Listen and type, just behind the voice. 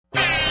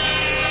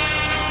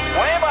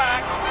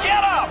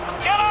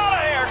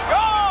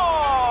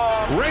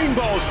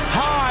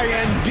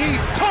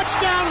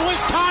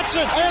hits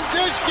it, and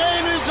this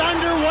game is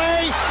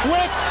underway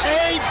with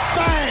a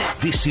bang.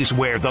 This is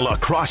where the La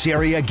Crosse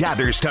area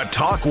gathers to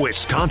talk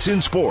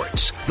Wisconsin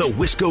sports. The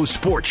Wisco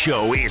Sports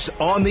Show is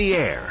on the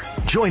air.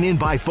 Join in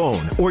by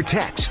phone or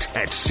text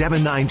at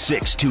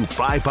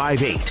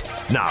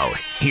 796-2558. Now,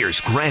 here's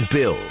Grant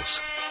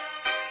Bills.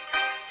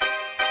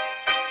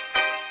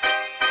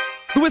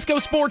 The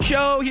Wisco Sports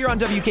Show here on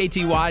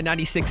WKTY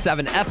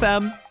 96.7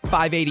 FM,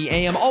 580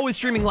 AM. Always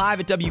streaming live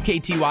at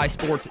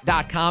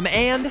WKTYsports.com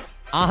and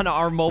on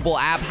our mobile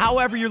app.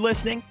 However you're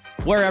listening,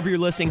 wherever you're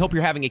listening, hope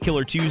you're having a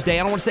killer Tuesday.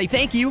 I want to say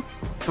thank you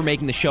for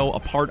making the show a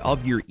part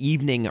of your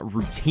evening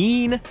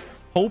routine.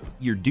 Hope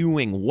you're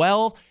doing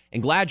well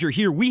and glad you're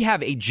here. We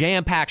have a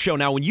jam-packed show.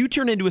 Now, when you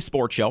turn into a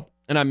sports show,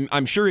 and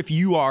I'm sure if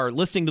you are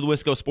listening to the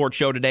Wisco Sports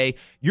Show today,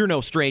 you're no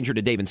stranger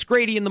to Dave and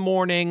Scrady in the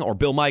morning or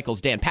Bill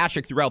Michaels, Dan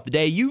Patrick throughout the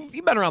day.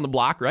 You've been around the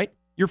block, right?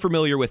 You're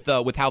familiar with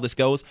how this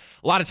goes.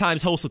 A lot of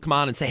times hosts will come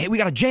on and say, hey, we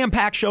got a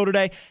jam-packed show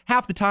today.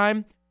 Half the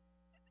time,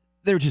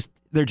 they're just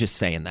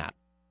saying that.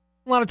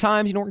 A lot of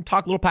times, we're going to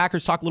talk a little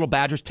Packers, talk a little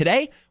Badgers.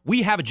 Today,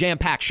 we have a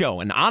jam-packed show,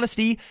 and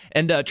honesty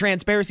and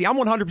transparency, I'm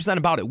 100%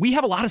 about it. We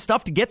have a lot of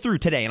stuff to get through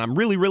today, and I'm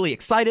really, really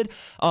excited,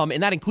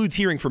 and that includes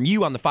hearing from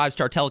you on the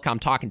 5-Star Telecom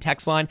talk and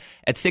text line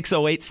at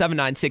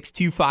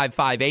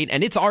 608-796-2558,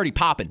 and it's already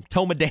popping.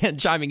 Toma Dan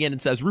chiming in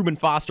and says, Reuben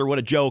Foster, what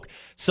a joke.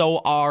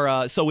 So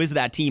is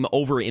that team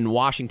over in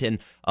Washington.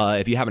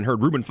 If you haven't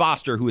heard, Reuben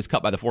Foster, who was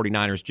cut by the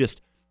 49ers, just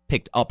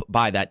picked up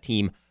by that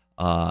team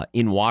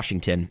in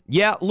Washington.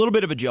 Yeah, a little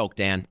bit of a joke,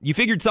 Dan. You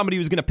figured somebody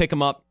was going to pick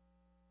him up,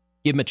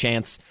 give him a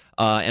chance,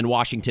 and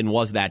Washington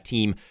was that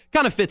team.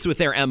 Kind of fits with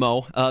their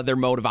MO, their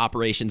mode of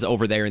operations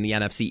over there in the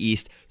NFC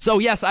East. So,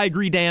 yes, I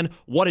agree, Dan.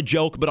 What a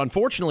joke. But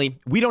unfortunately,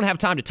 we don't have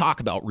time to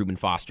talk about Reuben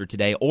Foster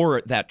today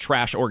or that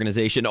trash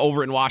organization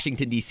over in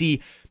Washington,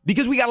 D.C.,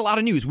 because we got a lot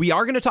of news. We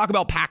are going to talk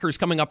about Packers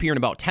coming up here in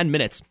about 10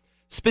 minutes.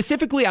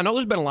 Specifically, I know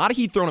there's been a lot of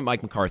heat thrown at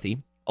Mike McCarthy,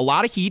 a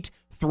lot of heat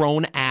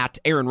thrown at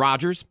Aaron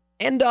Rodgers,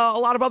 and a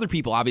lot of other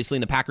people, obviously,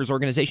 in the Packers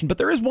organization. But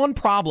there is one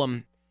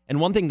problem and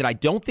one thing that I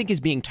don't think is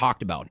being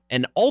talked about.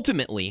 And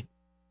ultimately,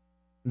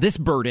 this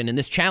burden and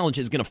this challenge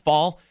is going to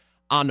fall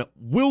on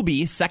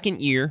will-be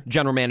second-year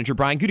general manager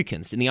Brian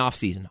Gutekunst in the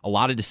offseason. A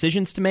lot of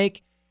decisions to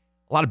make,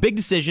 a lot of big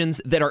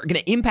decisions that are going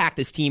to impact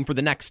this team for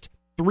the next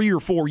 3 or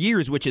 4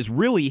 years, which is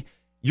really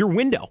your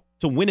window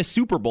to win a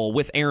Super Bowl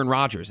with Aaron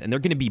Rodgers. And they're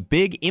going to be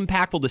big,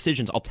 impactful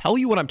decisions. I'll tell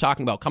you what I'm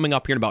talking about coming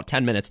up here in about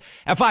 10 minutes.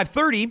 At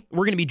 5:30,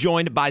 we're going to be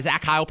joined by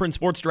Zach Heilprin,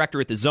 sports director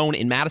at The Zone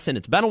in Madison.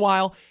 It's been a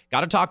while.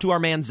 Got to talk to our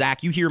man,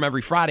 Zach. You hear him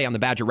every Friday on the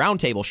Badger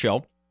Roundtable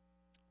show.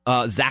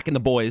 Zach and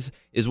the boys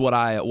is what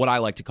I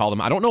like to call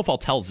them. I don't know if I'll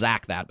tell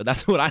Zach that, but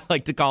that's what I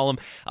like to call him.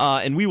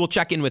 And we will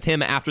check in with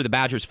him after the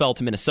Badgers fell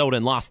to Minnesota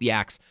and lost the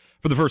Axe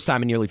for the first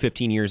time in nearly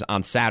 15 years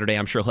on Saturday.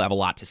 I'm sure he'll have a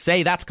lot to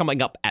say. That's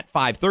coming up at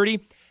 5:30.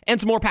 And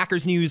some more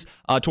Packers news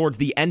towards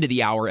the end of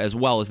the hour as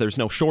well, as there's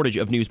no shortage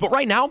of news. But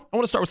right now, I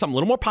want to start with something a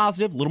little more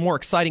positive, a little more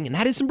exciting, and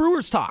that is some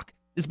Brewers talk.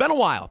 It's been a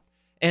while.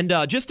 And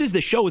just as the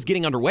show is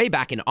getting underway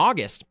back in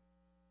August,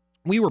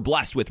 we were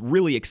blessed with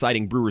really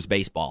exciting Brewers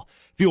baseball.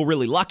 Feel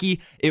really lucky.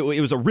 It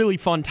was a really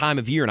fun time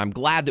of year, and I'm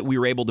glad that we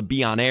were able to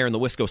be on air and the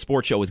Wisco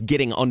Sports Show is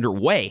getting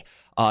underway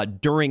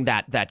during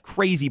that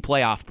crazy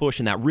playoff push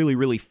and that really,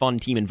 really fun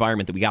team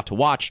environment that we got to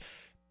watch.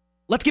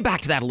 Let's get back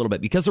to that a little bit,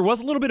 because there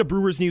was a little bit of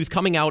Brewers news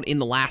coming out in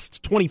the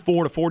last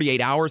 24 to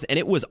 48 hours, and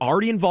it was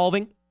already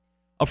involving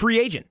a free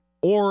agent,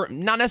 or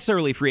not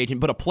necessarily a free agent,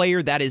 but a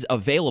player that is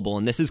available,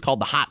 and this is called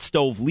the Hot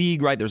Stove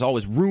League, right? There's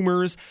always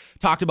rumors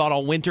talked about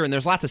all winter, and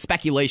there's lots of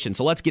speculation,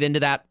 so let's get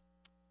into that.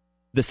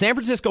 The San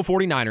Francisco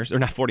 49ers, or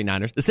not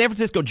 49ers, the San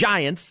Francisco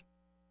Giants,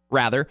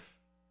 rather,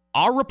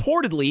 are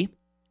reportedly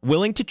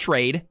willing to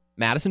trade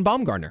Madison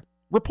Bumgarner.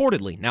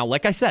 Reportedly. Now,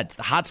 like I said, it's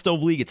the Hot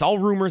Stove League. It's all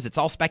rumors. It's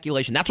all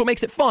speculation. That's what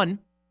makes it fun.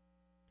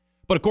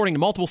 But according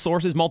to multiple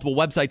sources, multiple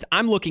websites,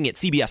 I'm looking at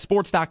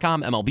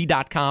CBSSports.com,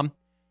 MLB.com,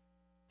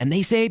 and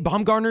they say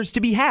Bumgarner's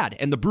to be had.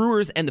 And the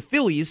Brewers and the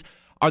Phillies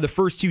are the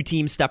first two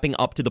teams stepping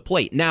up to the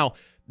plate. Now,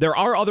 there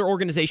are other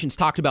organizations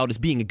talked about as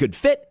being a good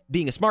fit,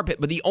 being a smart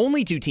fit, but the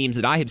only two teams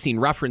that I have seen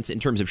reference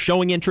in terms of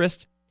showing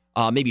interest,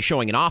 maybe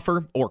showing an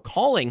offer, or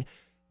calling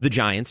the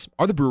Giants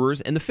are the Brewers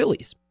and the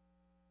Phillies.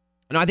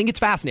 And I think it's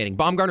fascinating.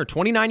 Bumgarner,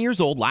 29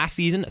 years old, last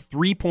season,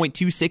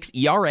 3.26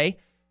 ERA.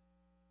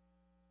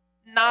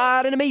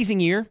 Not an amazing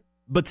year,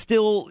 but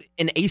still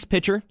an ace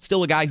pitcher,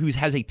 still a guy who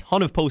has a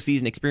ton of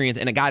postseason experience,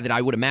 and a guy that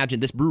I would imagine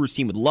this Brewers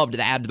team would love to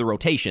add to the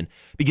rotation.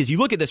 Because you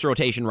look at this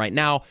rotation right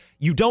now,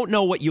 you don't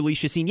know what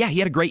Ulysses Yassin, yeah, he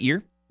had a great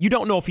year. You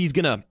don't know if he's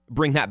going to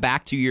bring that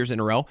back 2 years in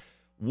a row.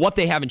 What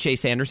they have in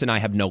Chase Anderson, I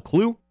have no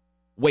clue.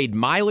 Wade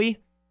Miley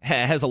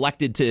has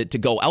elected to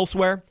go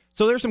elsewhere.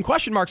 So there's some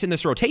question marks in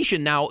this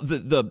rotation. Now,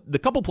 the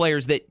couple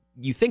players that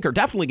you think are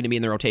definitely going to be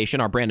in the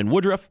rotation are Brandon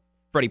Woodruff,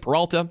 Freddie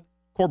Peralta,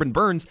 Corbin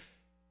Burns.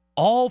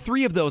 All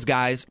three of those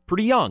guys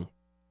pretty young,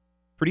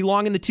 pretty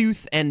long in the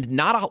tooth, and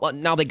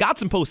now they got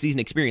some postseason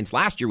experience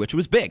last year, which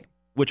was big,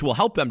 which will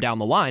help them down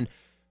the line.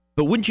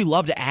 But wouldn't you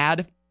love to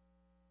add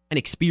an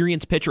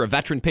experienced pitcher, a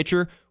veteran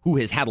pitcher who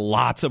has had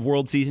lots of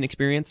World Series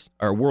experience,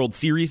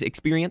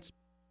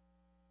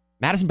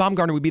 Madison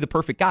Bumgarner would be the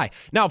perfect guy.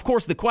 Now, of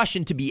course, the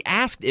question to be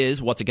asked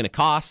is, what's it going to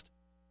cost?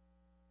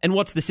 And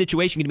what's the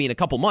situation going to be in a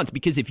couple months?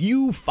 Because if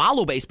you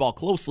follow baseball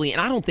closely,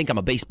 and I don't think I'm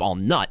a baseball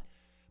nut,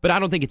 but I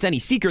don't think it's any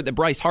secret that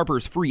Bryce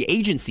Harper's free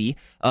agency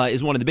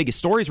is one of the biggest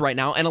stories right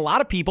now. And a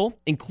lot of people,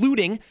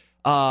 including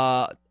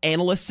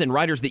analysts and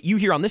writers that you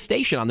hear on this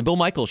station, on the Bill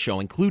Michaels Show,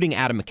 including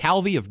Adam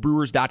McCalvy of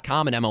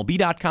Brewers.com and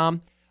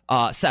MLB.com,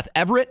 Seth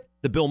Everett,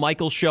 the Bill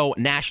Michaels Show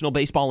National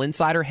Baseball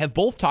Insider, have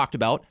both talked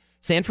about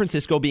San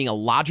Francisco being a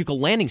logical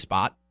landing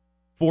spot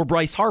for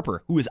Bryce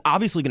Harper, who is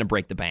obviously going to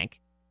break the bank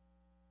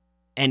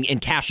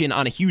and cash in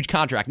on a huge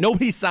contract.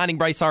 Nobody's signing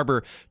Bryce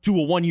Harper to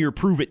a one-year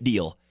prove-it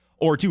deal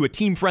or to a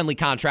team-friendly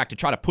contract to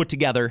try to put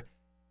together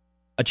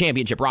a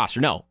championship roster.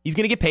 No, he's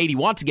going to get paid. He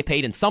wants to get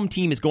paid, and some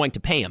team is going to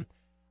pay him.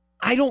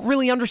 I don't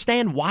really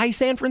understand why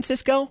San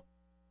Francisco.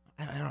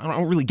 I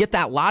don't really get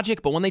that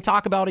logic, but when they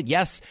talk about it,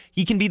 yes,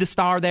 he can be the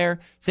star there.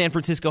 San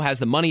Francisco has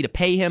the money to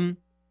pay him.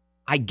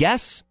 I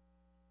guess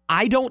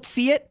I don't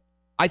see it.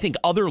 I think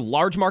other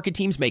large market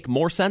teams make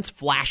more sense,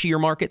 flashier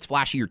markets,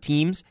 flashier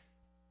teams.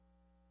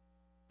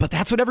 But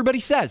that's what everybody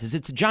says, is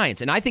it's the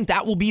Giants. And I think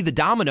that will be the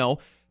domino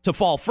to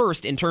fall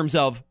first in terms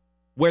of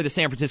where the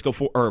San Francisco,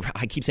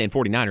 I keep saying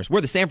 49ers,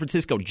 where the San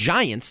Francisco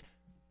Giants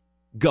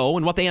go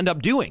and what they end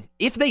up doing.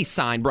 If they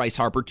sign Bryce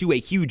Harper to a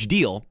huge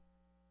deal,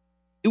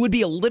 it would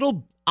be a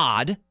little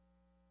odd,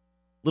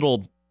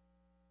 little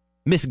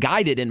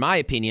misguided, in my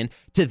opinion,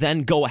 to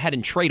then go ahead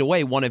and trade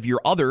away one of your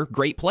other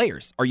great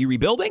players. Are you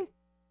rebuilding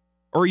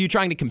or are you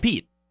trying to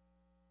compete?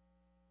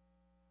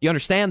 You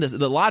understand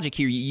the logic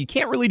here? You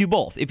can't really do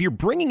both. If you're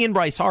bringing in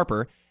Bryce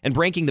Harper and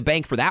breaking the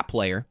bank for that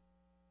player,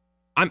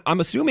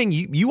 I'm assuming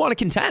you want to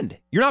contend.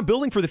 You're not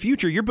building for the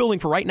future. You're building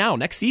for right now,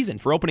 next season,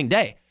 for opening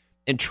day.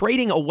 And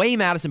trading away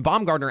Madison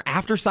Bumgarner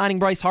after signing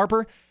Bryce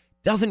Harper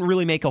doesn't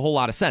really make a whole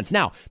lot of sense.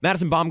 Now,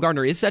 Madison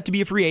Bumgarner is set to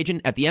be a free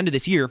agent at the end of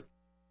this year,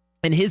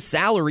 and his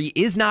salary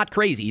is not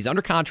crazy. He's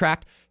under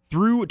contract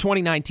through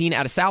 2019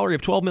 at a salary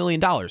of $12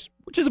 million,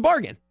 which is a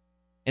bargain.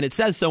 And it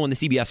says so in the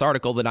CBS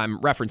article that I'm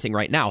referencing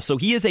right now. So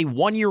he is a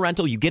one-year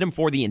rental. You get him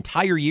for the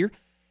entire year.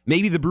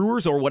 Maybe the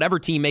Brewers or whatever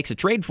team makes a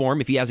trade for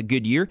him if he has a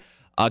good year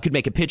could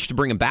make a pitch to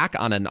bring him back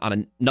on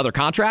another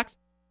contract.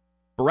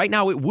 But right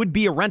now it would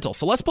be a rental.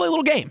 So let's play a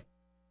little game.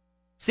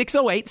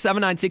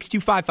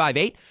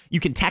 608-796-2558. You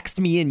can text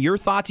me in your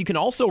thoughts. You can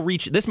also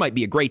reach, this might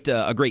be a great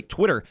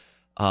Twitter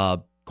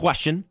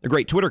question, a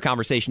great Twitter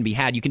conversation to be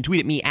had. You can tweet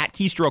at me at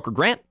Keystroker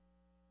Grant.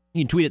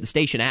 You can tweet at the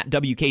station at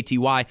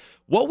WKTY.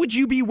 What would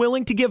you be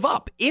willing to give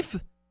up if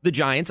the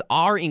Giants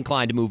are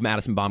inclined to move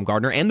Madison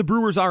Bumgarner and the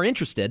Brewers are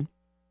interested?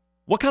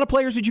 What kind of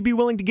players would you be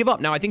willing to give up?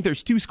 Now, I think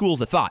there's two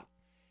schools of thought.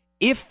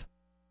 If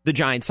the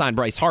Giants sign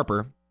Bryce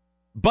Harper,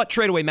 but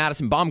trade away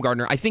Madison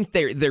Bumgarner, I think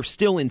they're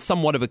still in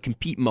somewhat of a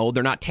compete mode.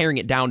 They're not tearing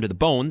it down to the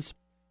bones,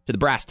 to the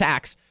brass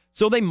tacks.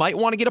 So they might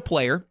want to get a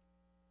player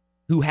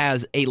who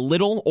has a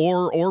little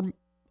or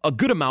a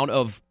good amount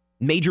of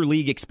major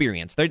league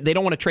experience. They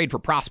don't want to trade for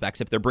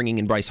prospects if they're bringing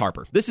in Bryce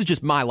Harper. This is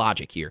just my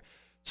logic here.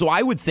 So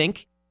I would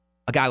think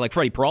a guy like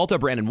Freddie Peralta,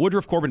 Brandon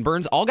Woodruff, Corbin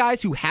Burns, all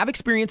guys who have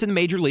experience in the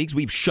major leagues.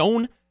 We've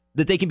shown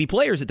that they can be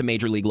players at the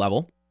major league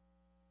level,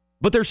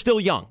 but they're still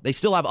young. They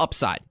still have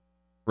upside,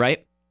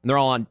 right? And they're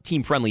all on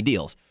team-friendly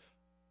deals.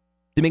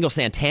 Domingo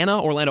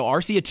Santana, Orlando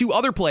Arcia, two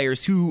other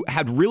players who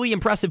had really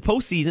impressive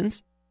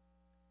postseasons,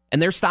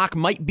 and their stock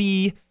might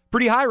be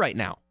pretty high right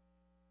now.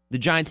 The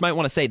Giants might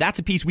want to say that's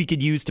a piece we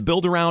could use to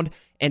build around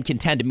and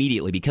contend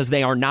immediately because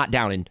they are not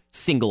down in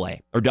single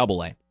A or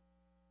double A.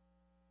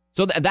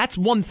 So that's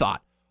one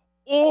thought.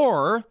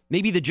 Or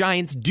maybe the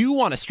Giants do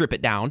want to strip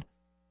it down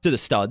to the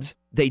studs.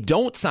 They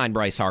don't sign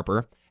Bryce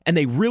Harper, and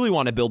they really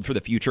want to build for the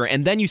future.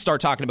 And then you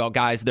start talking about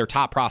guys, their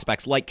top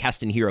prospects like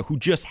Keston Hiura, who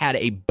just had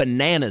a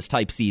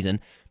bananas-type season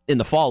in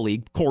the fall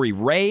league. Corey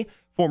Ray,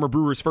 former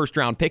Brewers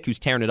first-round pick who's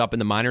tearing it up in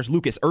the minors.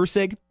 Lucas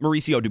Erceg,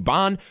 Mauricio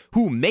Dubon,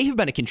 who may have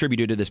been a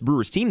contributor to this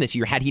Brewers team this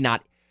year had he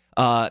not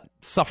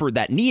suffered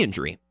that knee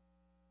injury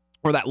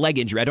or that leg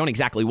injury. I don't know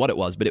exactly what it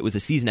was, but it was a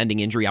season-ending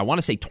injury. I want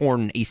to say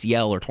torn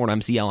ACL or torn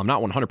MCL. I'm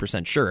not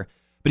 100% sure.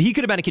 But he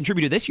could have been a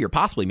contributor this year,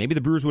 possibly. Maybe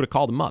the Brewers would have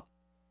called him up.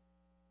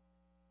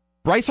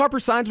 Bryce Harper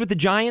signs with the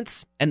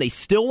Giants, and they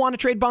still want to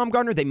trade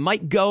Bumgarner. They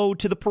might go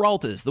to the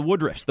Peraltas, the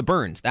Woodruffs, the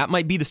Burns. That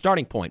might be the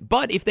starting point.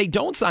 But if they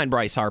don't sign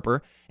Bryce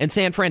Harper, and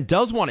San Fran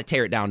does want to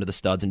tear it down to the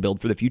studs and build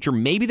for the future,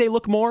 maybe they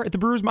look more at the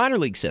Brewers minor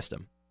league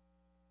system.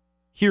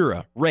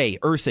 Hiura, Ray,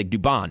 Erceg,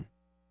 Dubon,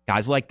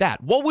 guys like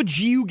that. What would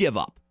you give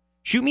up?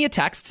 Shoot me a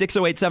text,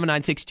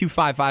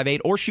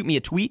 608-796-2558, or shoot me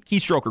a tweet,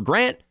 Keystroker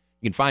Grant.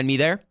 You can find me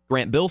there,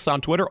 Grant Bills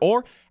on Twitter,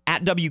 or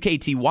at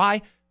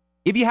WKTY.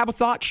 If you have a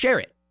thought, share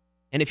it.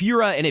 And if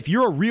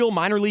you're a real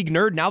minor league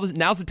nerd,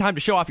 now's the time to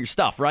show off your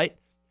stuff, right?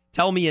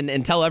 Tell me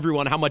and tell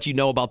everyone how much you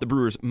know about the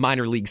Brewers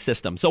minor league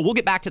system. So we'll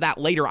get back to that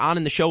later on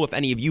in the show if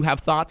any of you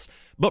have thoughts.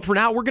 But for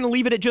now, we're going to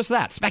leave it at just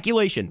that.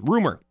 Speculation,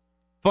 rumor,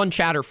 fun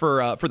chatter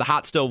for the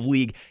Hot Stove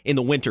League in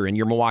the winter and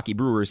your Milwaukee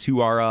Brewers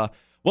who are,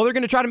 they're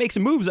going to try to make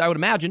some moves, I would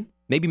imagine.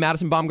 Maybe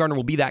Madison Bumgarner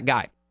will be that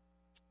guy.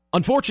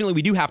 Unfortunately,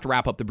 we do have to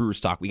wrap up the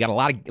Brewers talk. We got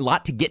a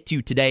lot to get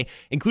to today,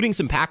 including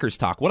some Packers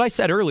talk. What I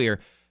said earlier,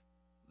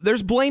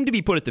 there's blame to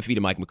be put at the feet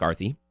of Mike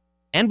McCarthy,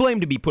 and blame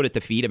to be put at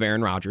the feet of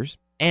Aaron Rodgers,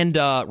 and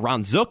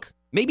Ron Zook,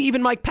 maybe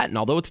even Mike Pettin,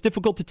 although it's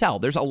difficult to tell.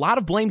 There's a lot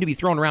of blame to be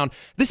thrown around.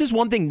 This is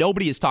one thing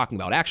nobody is talking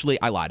about.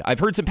 Actually, I lied. I've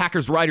heard some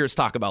Packers writers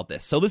talk about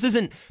this, so this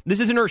isn't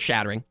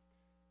earth-shattering,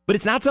 but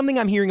it's not something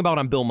I'm hearing about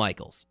on Bill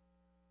Michaels.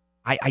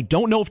 I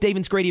don't know if Dave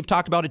and Scrady have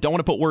talked about it. Don't want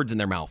to put words in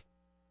their mouth.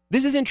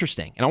 This is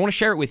interesting, and I want to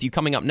share it with you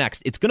coming up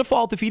next. It's going to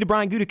fall at the feet of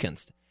Brian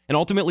Gutekunst, and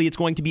ultimately it's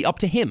going to be up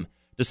to him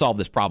to solve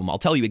this problem. I'll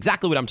tell you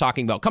exactly what I'm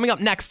talking about. Coming up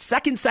next,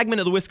 second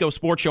segment of the Wisco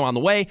Sports Show on the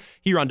way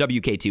here on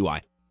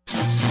WKTY.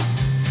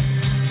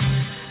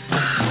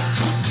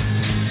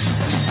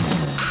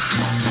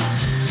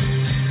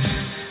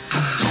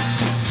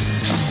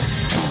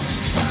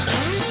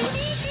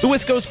 The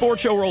Wisco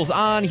Sports Show rolls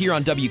on here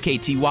on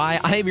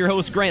WKTY. I am your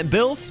host, Grant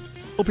Bills.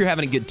 Hope you're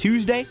having a good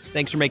Tuesday.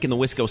 Thanks for making the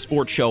Wisco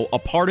Sports Show a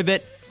part of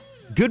it.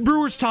 Good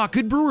Brewers talk,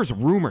 good Brewers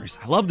rumors.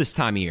 I love this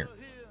time of year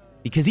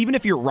because even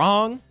if you're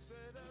wrong,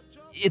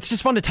 it's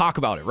just fun to talk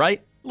about it,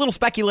 right? A little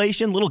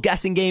speculation, little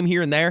guessing game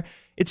here and there.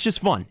 It's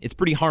just fun. It's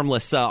pretty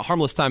harmless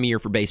time of year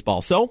for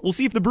baseball. So we'll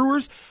see if the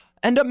Brewers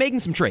end up making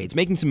some trades,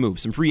 making some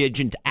moves, some free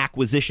agent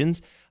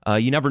acquisitions.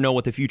 You never know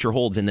what the future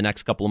holds in the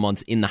next couple of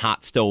months in the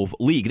Hot Stove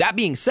League. That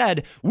being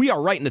said, we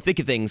are right in the thick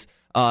of things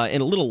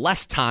in a little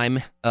less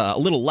time, a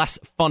little less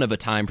fun of a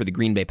time for the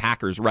Green Bay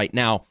Packers right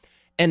now.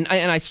 And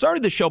I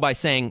started the show by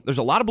saying there's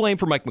a lot of blame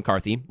for Mike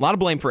McCarthy, a lot of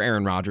blame for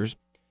Aaron Rodgers.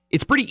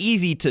 It's pretty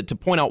easy to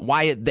point out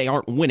why they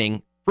aren't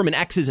winning from an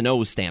X's and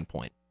O's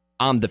standpoint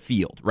on the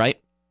field,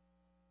 right?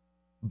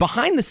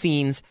 Behind the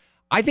scenes,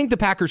 I think the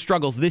Packers'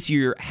 struggles this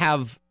year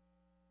have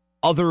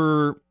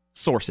other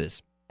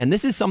sources. And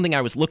this is something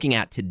I was looking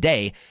at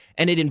today,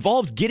 and it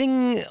involves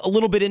getting a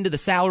little bit into the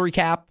salary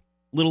cap,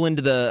 a little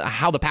into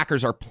how the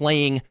Packers are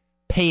paying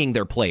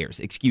their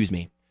players,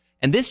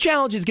 And this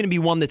challenge is going to be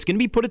one that's going to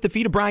be put at the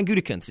feet of Brian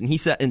Gutekunst. And he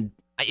said, and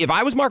if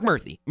I was Mark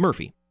Murphy,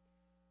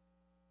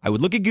 I would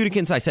look at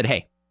Gutekunst. I said,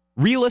 hey,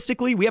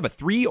 realistically, we have a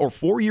 3 or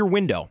 4 year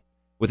window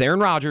with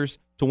Aaron Rodgers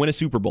to win a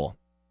Super Bowl.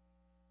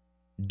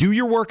 Do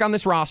your work on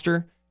this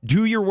roster,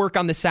 do your work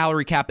on this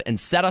salary cap, and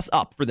set us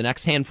up for the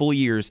next handful of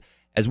years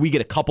as we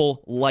get a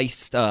couple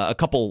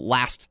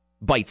last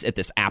bites at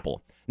this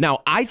apple.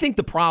 Now, I think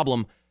the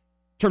problem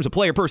in terms of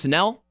player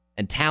personnel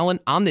and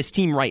talent on this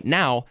team right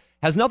now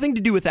has nothing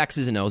to do with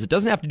X's and O's. It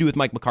doesn't have to do with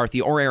Mike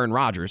McCarthy or Aaron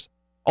Rodgers,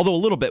 although a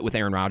little bit with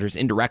Aaron Rodgers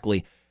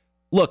indirectly.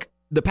 Look,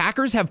 the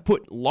Packers have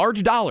put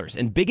large dollars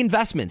and big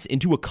investments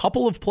into a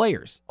couple of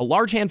players, a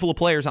large handful of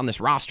players on this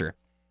roster.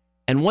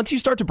 And once you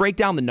start to break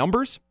down the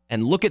numbers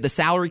and look at the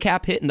salary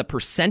cap hit and the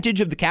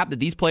percentage of the cap that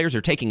these players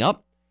are taking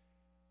up,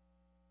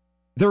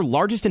 their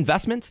largest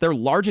investments, their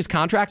largest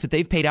contracts that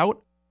they've paid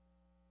out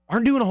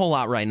aren't doing a whole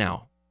lot right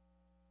now.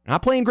 They're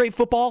not playing great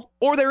football,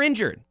 or they're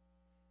injured.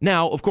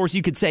 Now, of course,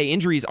 you could say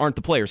injuries aren't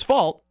the player's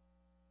fault.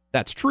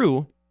 That's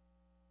true.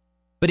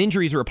 But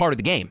injuries are a part of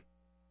the game.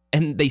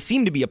 And they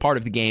seem to be a part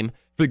of the game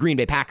for the Green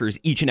Bay Packers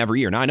each and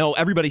every year. Now, I know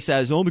everybody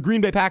says, oh, the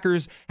Green Bay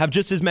Packers have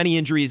just as many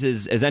injuries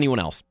as anyone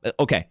else.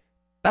 Okay,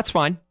 that's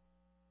fine.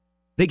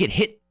 They get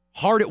hit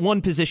hard at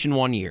one position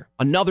one year,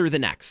 another the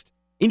next.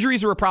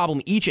 Injuries are a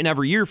problem each and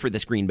every year for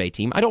this Green Bay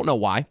team. I don't know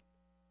why.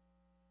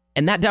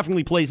 And that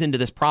definitely plays into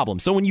this problem.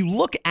 So when you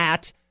look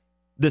at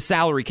the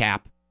salary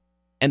cap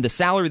and the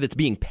salary that's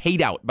being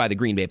paid out by the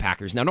Green Bay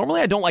Packers. Now,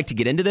 normally I don't like to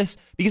get into this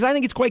because I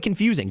think it's quite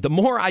confusing. The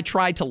more I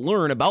try to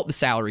learn about the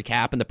salary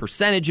cap and the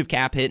percentage of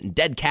cap hit and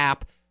dead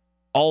cap,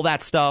 all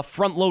that stuff,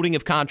 front loading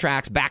of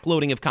contracts, back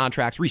loading of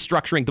contracts,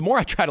 restructuring, the more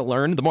I try to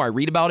learn, the more I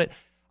read about it,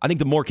 I think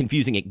the more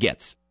confusing it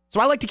gets. So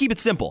I like to keep it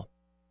simple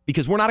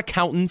because we're not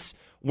accountants.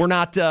 We're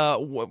not,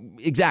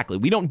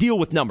 we don't deal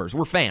with numbers.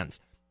 We're fans.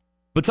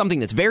 But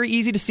something that's very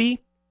easy to see,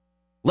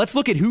 let's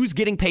look at who's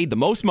getting paid the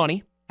most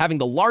money, having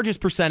the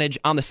largest percentage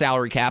on the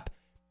salary cap,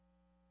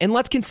 and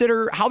let's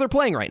consider how they're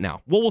playing right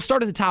now. Well, we'll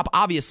start at the top,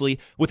 obviously,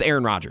 with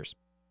Aaron Rodgers,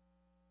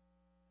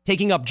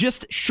 taking up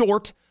just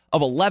short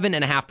of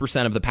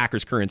 11.5% of the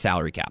Packers' current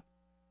salary cap.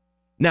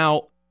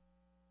 Now,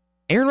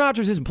 Aaron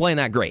Rodgers isn't playing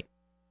that great.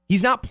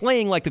 He's not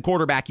playing like the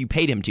quarterback you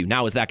paid him to.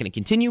 Now, is that going to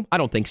continue? I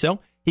don't think so.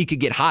 He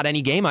could get hot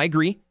any game, I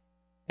agree.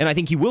 And I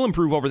think he will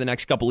improve over the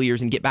next couple of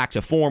years and get back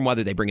to form,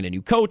 whether they bring in a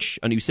new coach,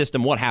 a new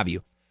system, what have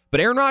you. But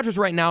Aaron Rodgers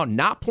right now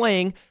not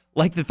playing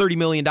like the $30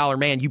 million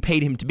man you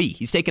paid him to be.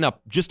 He's taken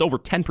up just over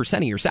 10%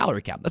 of your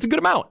salary cap. That's a good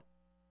amount.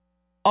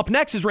 Up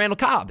next is Randall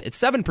Cobb. It's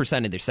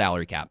 7% of their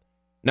salary cap.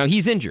 Now,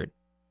 he's injured.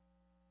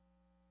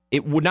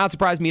 It would not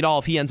surprise me at all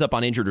if he ends up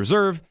on injured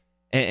reserve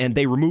and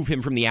they remove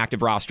him from the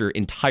active roster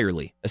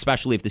entirely,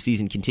 especially if the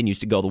season continues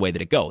to go the way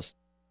that it goes.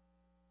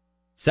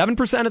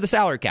 7% of the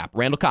salary cap,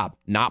 Randall Cobb,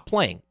 not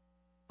playing.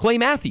 Clay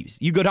Matthews,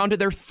 you go down to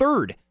their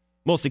third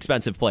most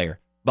expensive player,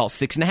 about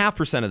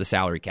 6.5% of the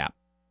salary cap.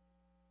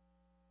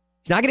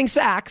 He's not getting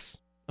sacks.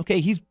 Okay,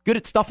 he's good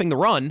at stuffing the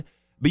run,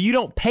 but you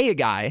don't pay a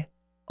guy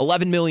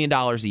 $11 million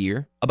a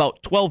year,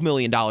 about $12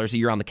 million a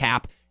year on the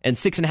cap, and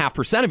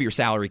 6.5% of your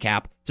salary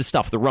cap to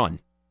stuff the run.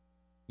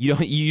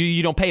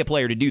 You don't pay a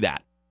player to do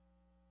that.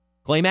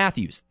 Clay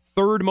Matthews,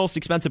 third most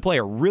expensive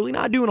player, really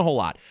not doing a whole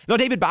lot. Now,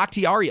 David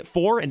Bakhtiari at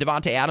 4 and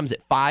Davante Adams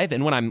at 5.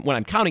 And when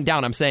I'm counting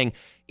down, I'm saying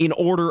in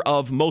order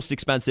of most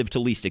expensive to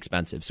least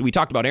expensive. So we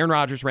talked about Aaron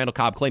Rodgers, Randall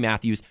Cobb, Clay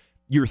Matthews,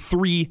 your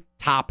 3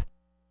 top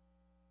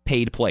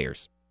paid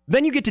players.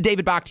 Then you get to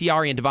David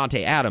Bakhtiari and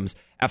Davante Adams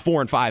at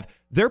 4 and 5.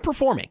 They're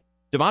performing.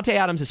 Davante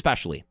Adams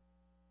especially.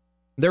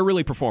 They're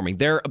really performing.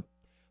 They're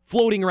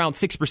floating around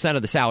 6%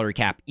 of the salary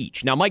cap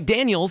each. Now, Mike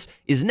Daniels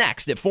is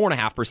next at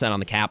 4.5% on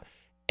the cap,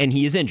 and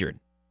he is injured.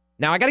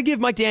 Now, I got to give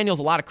Mike Daniels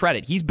a lot of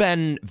credit. He's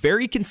been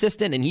very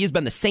consistent, and he has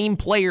been the same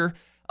player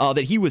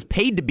that he was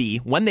paid to be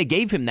when they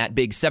gave him that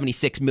big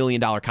 $76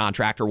 million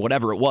contract or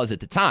whatever it was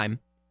at the time.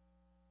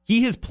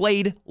 He has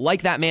played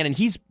like that man, and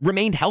he's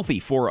remained healthy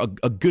for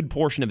a good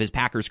portion of his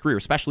Packers career,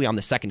 especially on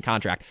the second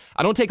contract.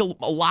 I don't take a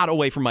lot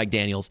away from Mike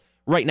Daniels.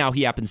 Right now,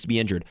 he happens to be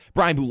injured.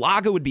 Brian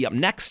Bulaga would be up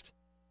next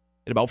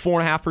at about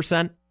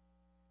 4.5%.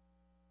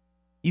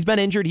 He's been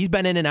injured. He's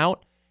been in and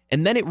out.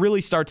 And then it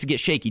really starts to get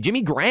shaky.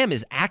 Jimmy Graham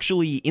is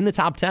actually in the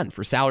top 10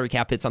 for salary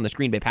cap hits on this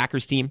Green Bay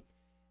Packers team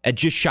at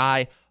just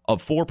shy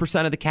of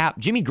 4% of the cap.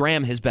 Jimmy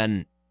Graham he's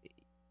been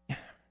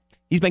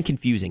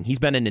confusing. He's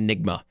been an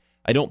enigma.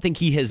 I don't think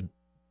he is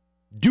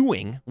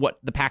doing what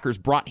the Packers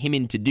brought him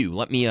in to do.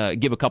 Let me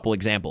give a couple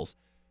examples.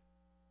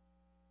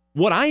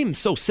 What I am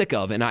so sick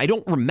of, and I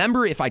don't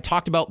remember if I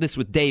talked about this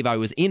with Dave. I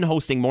was in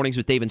hosting Mornings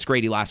with Dave and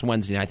Scrady last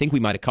Wednesday, and I think we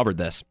might have covered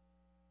this.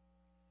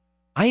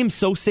 I am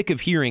so sick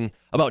of hearing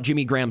about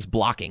Jimmy Graham's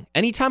blocking.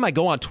 Anytime I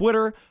go on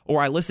Twitter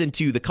or I listen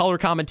to the color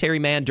commentary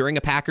man during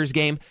a Packers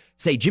game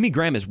say Jimmy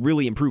Graham has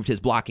really improved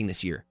his blocking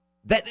this year,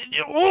 that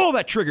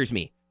triggers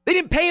me. They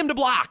didn't pay him to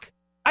block.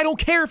 I don't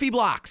care if he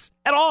blocks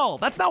at all.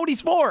 That's not what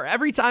he's for.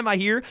 Every time I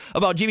hear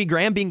about Jimmy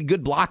Graham being a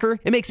good blocker,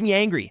 it makes me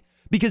angry.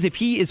 Because if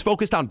he is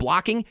focused on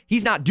blocking,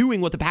 he's not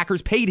doing what the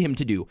Packers paid him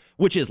to do,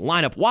 which is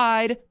line up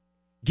wide,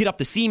 get up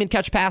the seam and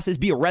catch passes,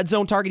 be a red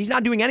zone target. He's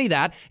not doing any of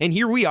that, and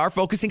here we are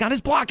focusing on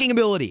his blocking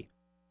ability.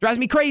 Drives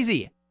me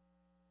crazy.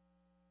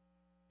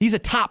 He's a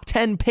top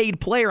 10 paid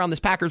player on this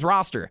Packers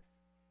roster.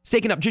 He's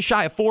taking up just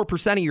shy of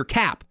 4% of your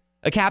cap,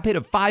 a cap hit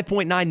of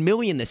 $5.9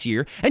 million this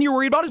year, and you're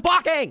worried about his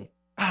blocking.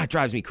 It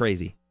drives me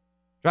crazy.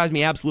 Drives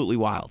me absolutely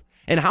wild.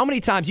 And how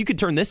many times you could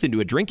turn this into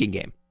a drinking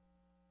game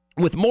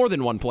with more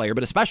than one player,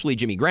 but especially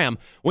Jimmy Graham,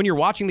 when you're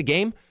watching the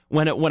game,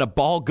 when a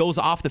ball goes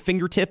off the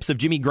fingertips of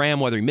Jimmy Graham,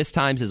 whether he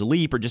mistimes his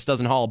leap or just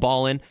doesn't haul a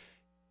ball in,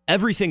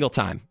 every single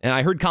time, and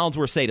I heard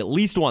Collinsworth say it at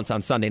least once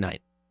on Sunday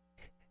night,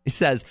 he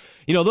says,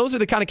 those are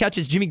the kind of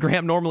catches Jimmy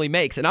Graham normally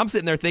makes. And I'm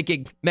sitting there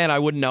thinking, man, I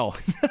wouldn't know.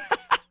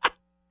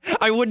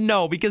 I wouldn't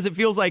know because it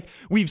feels like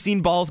we've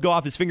seen balls go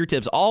off his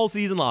fingertips all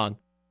season long,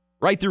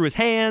 right through his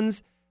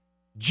hands,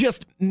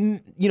 just,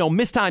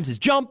 mistimes his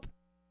jump,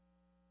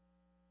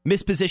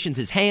 mispositions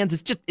his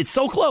hands. It's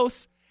so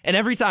close. And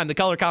every time the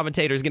color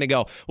commentator is going to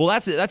go, well,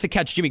 that's a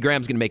catch Jimmy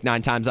Graham's going to make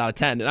 9 times out of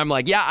 10. And I'm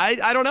like, yeah,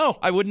 I don't know.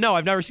 I wouldn't know.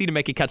 I've never seen him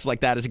make a catch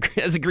like that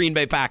as a Green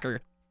Bay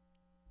Packer.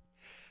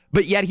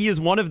 But yet he is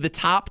one of the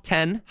top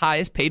 10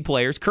 highest paid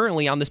players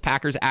currently on this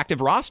Packers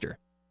active roster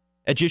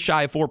at just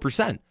shy of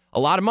 4%. A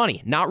lot of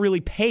money, not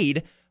really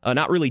paid,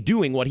 not really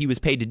doing what he was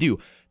paid to do.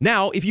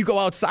 Now, if you go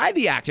outside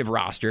the active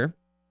roster,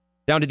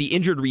 down to the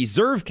injured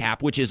reserve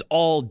cap, which is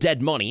all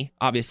dead money.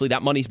 Obviously,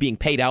 that money's being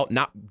paid out,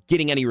 not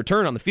getting any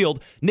return on the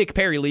field. Nick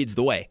Perry leads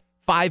the way,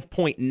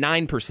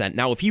 5.9%.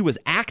 Now, if he was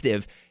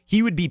active,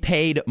 he would be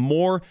paid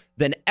more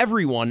than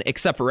everyone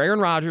except for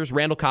Aaron Rodgers,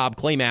 Randall Cobb,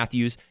 Clay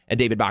Matthews, and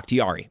David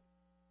Bakhtiari.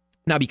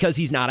 Now, because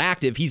he's not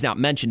active, he's not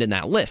mentioned in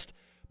that list.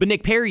 But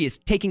Nick Perry is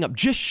taking up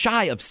just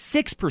shy of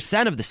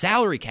 6% of the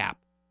salary cap.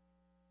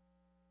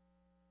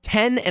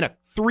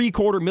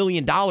 $10.75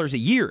 million a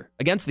year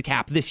against the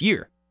cap this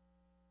year.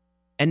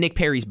 And Nick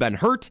Perry's been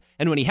hurt,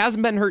 and when he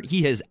hasn't been hurt,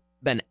 he has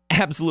been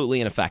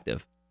absolutely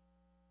ineffective.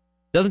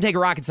 Doesn't take a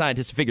rocket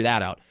scientist to figure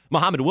that out.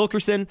 Muhammad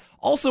Wilkerson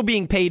also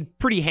being paid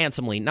pretty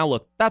handsomely. Now,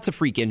 look, that's a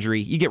freak injury.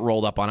 You get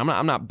rolled up on.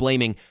 I'm not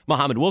blaming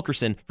Muhammad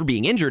Wilkerson for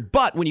being injured,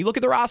 but when you look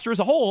at the roster as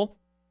a whole,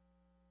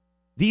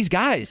 these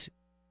guys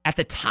at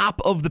the top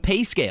of the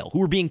pay scale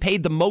who are being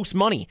paid the most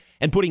money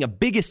and putting a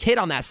biggest hit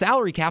on that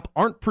salary cap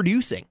aren't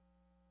producing.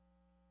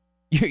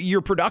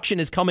 Your production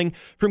is coming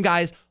from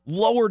guys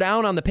lower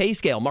down on the pay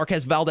scale.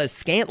 Marquez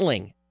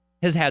Valdes-Scantling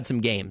has had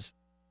some games.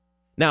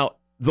 Now,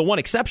 the one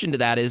exception to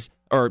that is,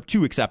 or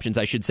 2 exceptions,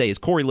 I should say, is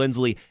Corey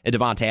Linsley and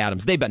Davante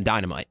Adams. They've been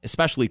dynamite,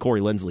 especially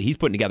Corey Linsley. He's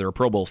putting together a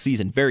Pro Bowl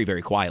season very,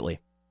 very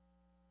quietly.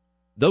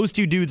 Those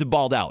 2 dudes have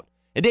balled out.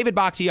 And David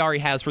Bakhtiari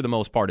has for the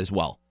most part as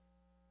well.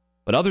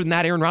 But other than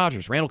that, Aaron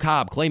Rodgers, Randall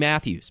Cobb, Clay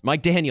Matthews,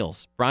 Mike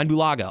Daniels, Brian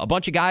Bulaga, a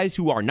bunch of guys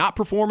who are not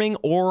performing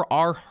or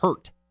are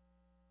hurt.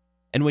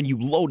 And when you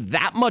load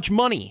that much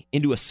money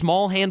into a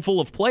small handful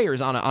of players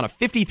on a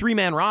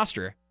 53-man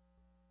roster,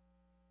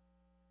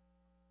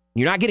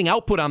 you're not getting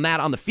output on that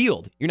on the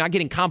field. You're not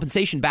getting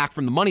compensation back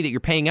from the money that you're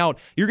paying out.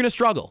 You're going to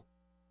struggle.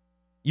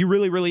 You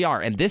really, really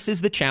are. And this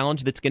is the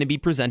challenge that's going to be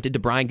presented to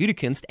Brian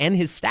Gutekunst and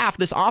his staff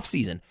this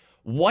offseason.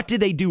 What do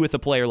they do with a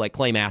player like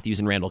Clay Matthews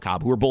and Randall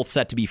Cobb, who are both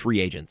set to be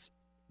free agents?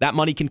 That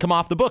money can come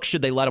off the books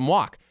should they let him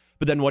walk.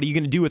 But then what are you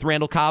going to do with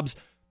Randall Cobb's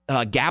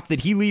gap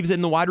that he leaves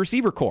in the wide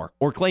receiver core,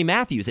 or Clay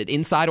Matthews at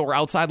inside or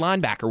outside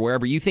linebacker,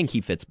 wherever you think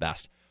he fits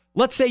best?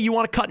 Let's say you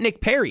want to cut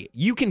Nick Perry.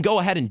 You can go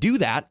ahead and do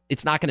that.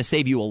 It's not going to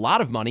save you a lot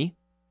of money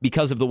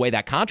because of the way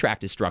that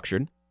contract is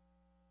structured.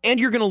 And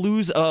you're going to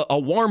lose a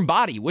warm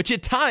body, which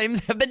at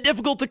times have been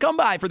difficult to come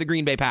by for the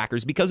Green Bay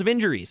Packers because of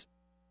injuries.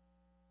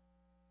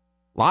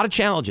 A lot of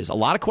challenges, a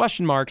lot of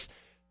question marks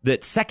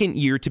that second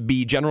year to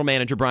be general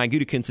manager Brian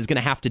Gutekunst is going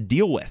to have to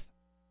deal with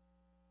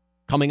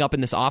coming up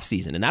in this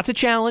offseason. And that's a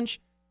challenge.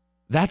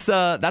 That's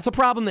a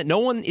problem that no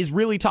one is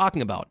really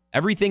talking about.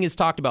 Everything is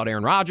talked about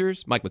Aaron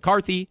Rodgers, Mike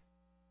McCarthy,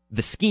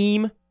 the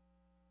scheme.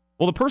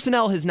 Well, the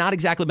personnel has not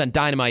exactly been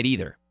dynamite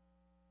either.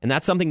 And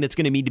that's something that's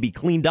going to need to be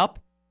cleaned up,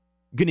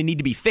 going to need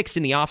to be fixed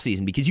in the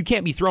offseason, because you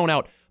can't be throwing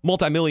out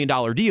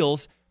multi-million-dollar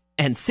deals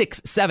and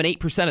 6, 7,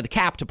 8% of the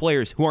cap to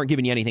players who aren't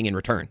giving you anything in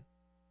return.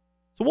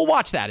 So we'll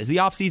watch that as the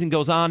offseason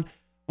goes on. I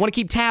want to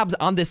keep tabs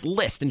on this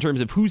list in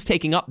terms of who's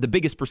taking up the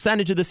biggest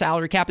percentage of the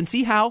salary cap and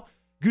see how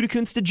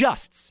Gutekunst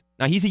adjusts.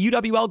 Now, he's a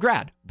UWL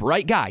grad,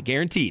 bright guy,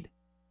 guaranteed.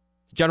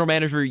 He's general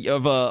manager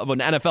of an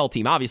NFL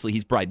team. Obviously,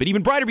 he's bright, but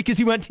even brighter because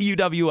he went to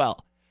UWL.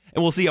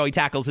 And we'll see how he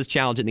tackles his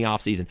challenge in the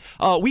offseason.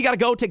 We got to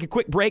go take a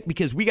quick break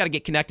because we got to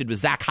get connected with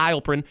Zach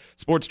Heilprin,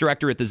 sports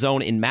director at The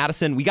Zone in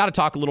Madison. We got to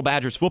talk a little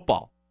Badgers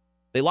football.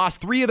 They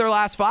lost 3 of their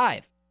last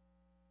 5.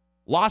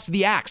 Lost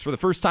the axe for the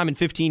first time in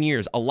 15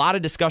 years. A lot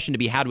of discussion to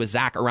be had with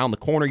Zach around the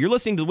corner. You're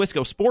listening to the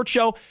Wisco Sports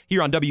Show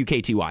here on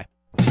WKTY.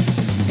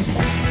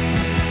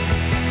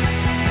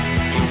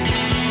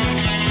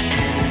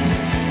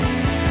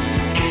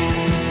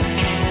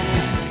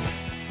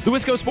 The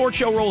Wisco Sports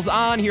Show rolls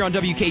on here on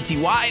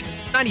WKTY,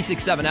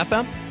 96.7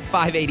 FM,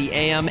 580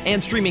 AM,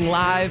 and streaming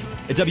live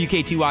at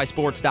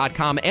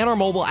WKTYsports.com and our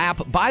mobile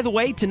app. By the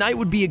way, tonight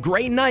would be a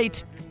great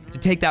night to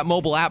take that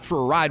mobile app for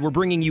a ride. We're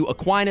bringing you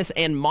Aquinas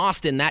and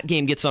Mauston. That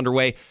game gets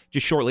underway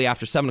just shortly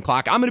after 7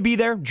 o'clock. I'm going to be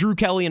there, Drew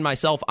Kelly and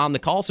myself on the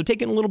call, so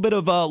taking a little bit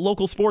of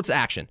local sports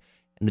action.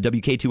 And the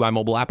WK2I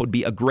mobile app would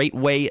be a great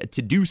way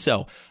to do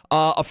so.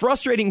 A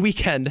frustrating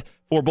weekend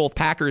for both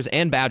Packers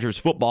and Badgers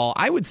football.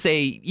 I would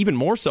say even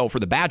more so for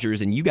the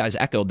Badgers, and you guys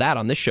echoed that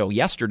on this show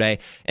yesterday.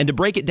 And to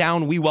break it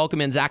down, we welcome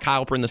in Zach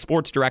Heilprin, the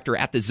sports director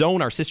at The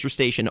Zone, our sister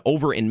station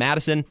over in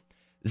Madison.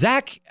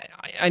 Zach,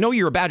 I know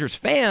you're a Badgers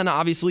fan.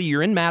 Obviously,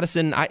 you're in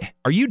Madison.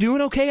 Are you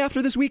doing okay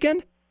after this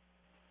weekend?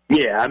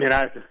 Yeah, I mean,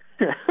 I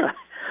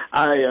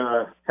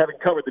haven't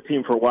covered the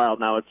team for a while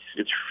now. It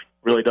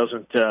really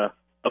doesn't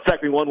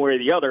affect me one way or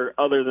the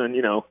other than,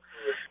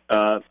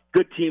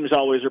 good teams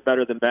always are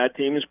better than bad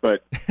teams,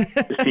 but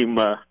this team,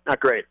 not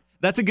great.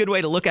 That's a good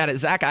way to look at it.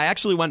 Zach, I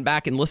actually went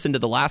back and listened to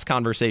the last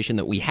conversation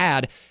that we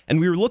had, and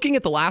we were looking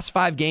at the last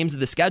 5 games of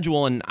the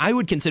schedule, and I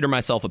would consider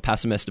myself a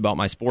pessimist about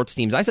my sports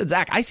teams. I said,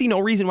 Zach, I see no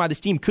reason why this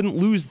team couldn't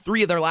lose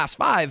 3 of their last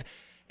 5,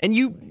 and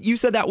you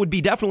said that would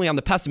be definitely on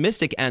the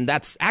pessimistic end.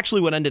 That's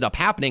actually what ended up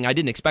happening. I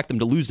didn't expect them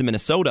to lose to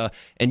Minnesota,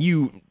 and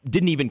you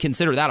didn't even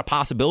consider that a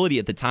possibility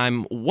at the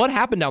time. What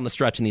happened down the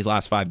stretch in these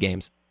last 5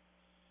 games?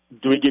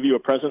 Do we give you a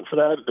present for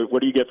that?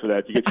 What do you get for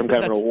that? Do you get some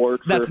kind of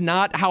award? That's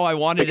not how I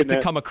wanted it to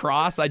come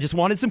across. I just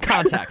wanted some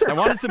context.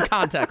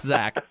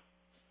 Zach.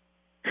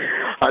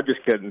 I'm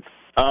just kidding.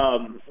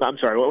 I'm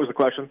sorry. What was the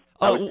question?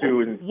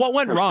 What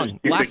went wrong?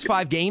 Last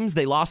 5 games,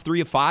 they lost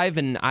 3 of 5,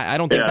 and I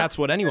don't think that's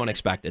what anyone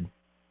expected.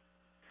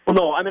 Well,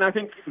 no. I mean, I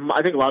think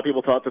a lot of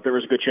people thought that there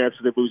was a good chance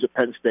that they'd lose at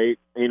Penn State.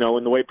 And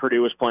the way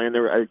Purdue was playing,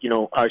 there. I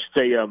should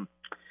say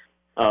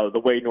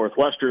the way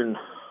Northwestern,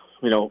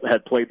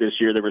 had played this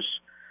year,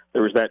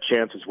 there was that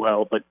chance as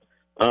well, but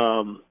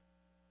no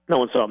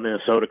one saw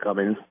Minnesota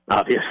coming,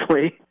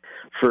 obviously,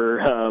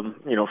 for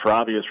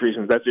obvious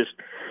reasons. That's just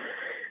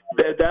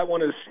that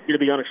one is going to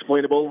be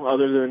unexplainable.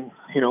 Other than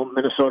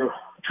Minnesota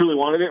truly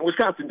wanted it,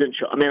 Wisconsin didn't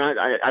show. I mean,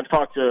 I've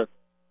talked to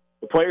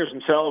the players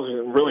themselves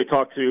and really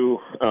talked to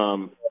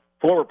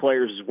former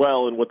players as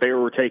well, and what they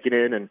were taking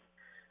in, and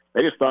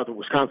they just thought that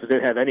Wisconsin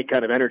didn't have any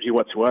kind of energy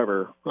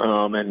whatsoever,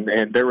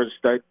 and there was.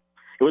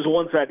 It was a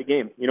one-sided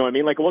game. You know what I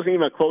mean? Like, it wasn't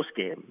even a close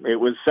game. It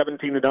was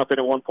 17-0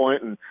 at one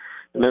point, and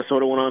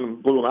Minnesota went on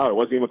and blew them out. It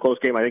wasn't even a close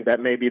game. I think that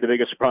may be the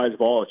biggest surprise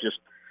of all. It's just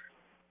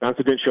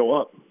Wisconsin didn't show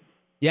up.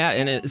 Yeah,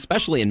 and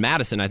especially in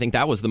Madison, I think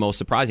that was the most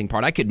surprising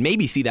part. I could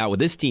maybe see that with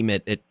this team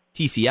at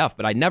TCF,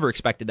 but I never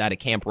expected that at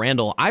Camp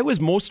Randall. I was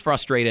most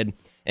frustrated,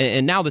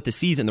 and now that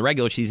the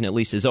regular season at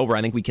least is over,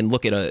 I think we can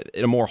look at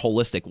a more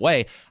holistic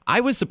way. I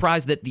was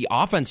surprised that the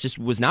offense just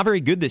was not very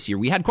good this year.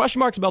 We had question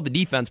marks about the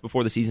defense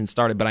before the season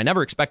started, but I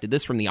never expected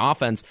this from the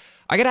offense.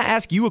 I got to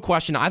ask you a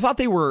question. I thought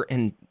they were,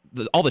 and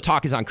all the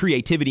talk is on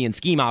creativity and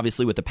scheme,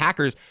 obviously, with the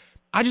Packers.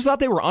 I just thought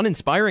they were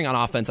uninspiring on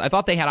offense. I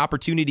thought they had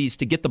opportunities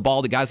to get the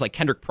ball to guys like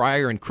Kendrick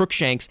Pryor and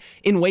Crookshanks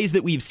in ways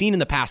that we've seen in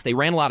the past. They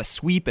ran a lot of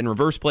sweep and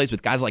reverse plays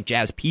with guys like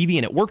Jazz Peavy,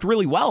 and it worked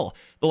really well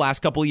the last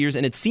couple of years,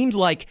 and it seems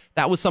like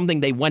that was something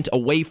they went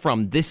away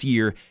from this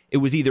year. It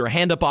was either a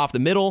hand up off the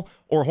middle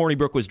or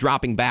Hornibrook was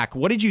dropping back.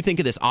 What did you think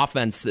of this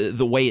offense,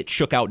 the way it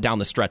shook out down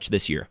the stretch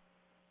this year?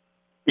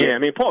 Yeah, I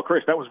mean, Paul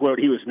Chryst, that was what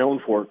he was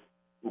known for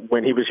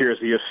when he was here as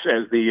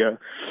the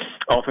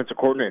offensive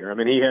coordinator. I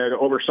mean, he had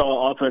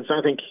oversaw offense.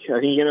 I think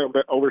he ended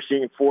up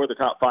overseeing 4 of the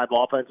top 5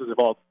 offenses of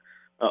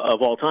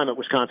all time at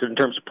Wisconsin in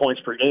terms of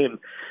points per game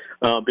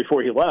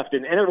before he left.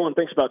 And everyone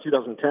thinks about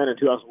 2010 and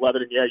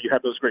 2011, and yeah, you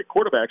have those great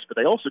quarterbacks, but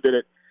they also did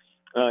it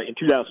in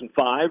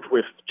 2005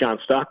 with John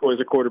Stockwell as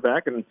a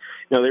quarterback, and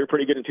they were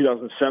pretty good in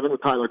 2007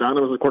 with Tyler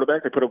Donovan as a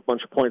quarterback. They put up a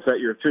bunch of points that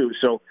year too.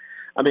 So,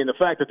 I mean, the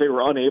fact that they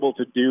were unable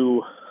to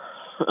do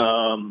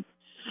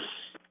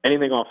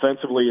anything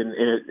offensively,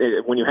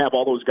 and when you have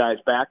all those guys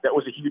back, that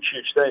was a huge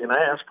thing. And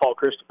I asked Paul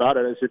Chryst about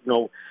it. I said,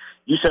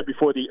 you said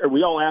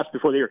we all asked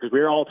before the year, because we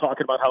were all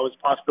talking about how it's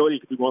a possibility it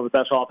could be one of the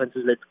best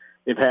offenses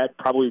they've had,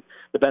 probably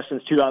the best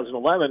since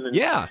 2011. And,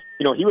 yeah.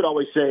 He would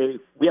always say,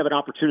 we have an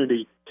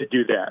opportunity to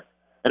do that.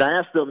 And I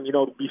asked them,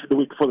 the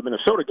week before the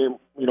Minnesota game,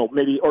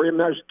 maybe, or it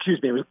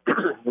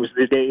was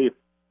the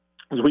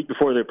week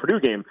before the Purdue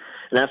game,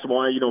 and asked them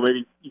why,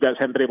 maybe you guys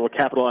haven't been able to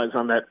capitalize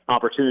on that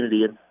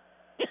opportunity. And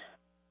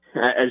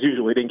as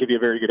usual, he didn't give you a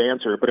very good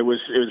answer, but it was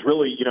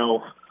really,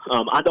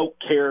 I don't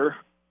care.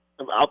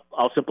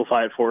 I'll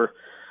simplify it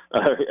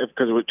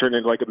because it would turn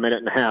into like a minute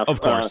and a half. Of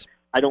course.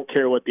 I don't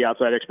care what the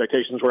outside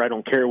expectations were. I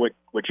don't care what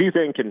you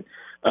think. And,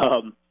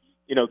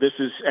 this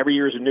is every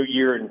year is a new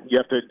year, and you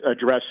have to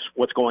address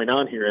what's going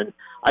on here. And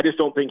I just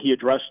don't think he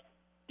addressed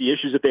the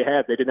issues that they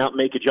had. They did not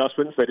make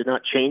adjustments. They did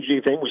not change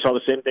anything. We saw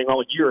the same thing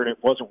all year, and it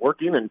wasn't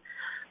working. And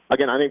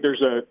again, I think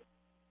I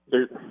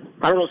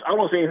don't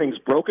know if anything's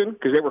broken,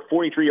 because they were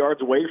 43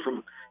 yards away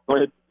from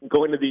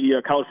going to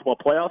the college football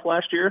playoff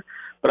last year.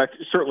 But I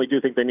certainly do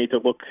think they need to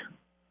look,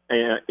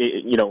 in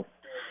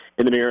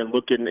the mirror and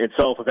look and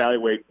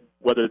self-evaluate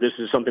whether this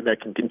is something that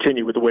can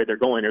continue with the way they're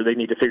going, or they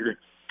need to figure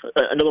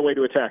another way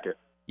to attack it.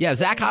 Yeah,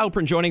 Zach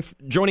Heilprin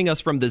joining us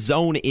from the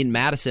Zone in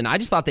Madison. I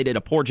just thought they did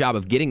a poor job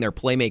of getting their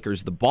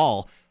playmakers the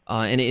ball,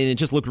 and it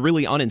just looked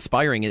really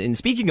uninspiring. And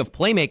speaking of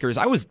playmakers,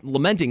 I was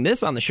lamenting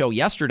this on the show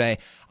yesterday.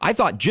 I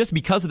thought just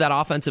because of that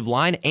offensive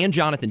line and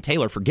Jonathan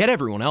Taylor, forget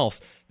everyone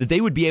else, that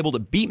they would be able to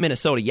beat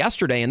Minnesota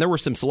yesterday, and there were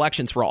some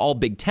selections for all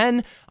Big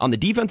Ten on the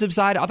defensive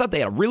side. I thought they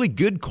had a really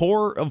good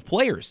core of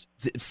players,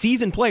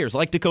 seasoned players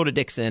like Dakota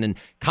Dixon and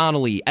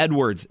Connolly,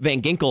 Edwards,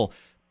 Van Ginkel.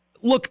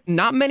 Look,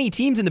 not many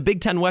teams in the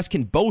Big Ten West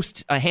can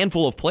boast a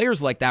handful of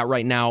players like that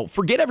right now.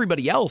 Forget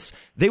everybody else.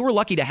 They were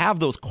lucky to have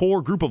those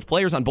core group of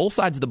players on both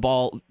sides of the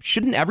ball.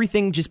 Shouldn't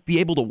everything just be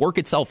able to work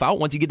itself out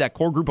once you get that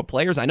core group of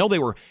players? I know they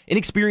were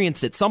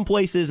inexperienced at some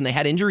places and they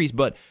had injuries,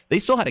 but they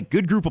still had a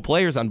good group of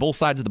players on both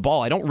sides of the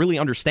ball. I don't really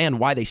understand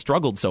why they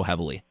struggled so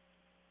heavily.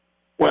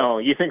 Well,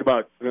 you think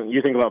about Van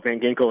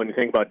Ginkel and you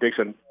think about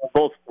Dixon.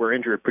 Both were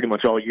injured pretty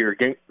much all year.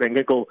 Van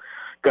Ginkel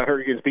got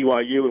hurt against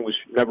BYU and was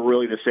never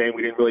really the same.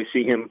 We didn't really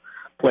see him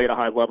play at a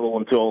high level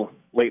until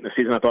late in the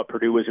season. I thought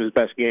Purdue was his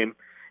best game.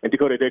 And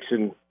Dakota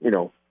Dixon,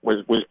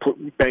 was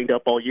banged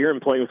up all year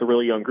and playing with a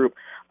really young group.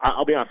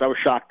 I'll be honest, I was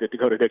shocked that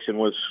Dakota Dixon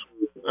was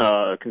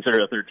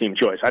considered a third-team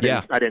choice. I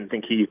didn't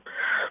think he,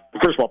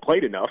 first of all,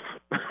 played enough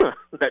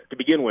that to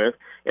begin with,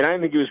 and I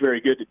didn't think he was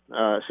very good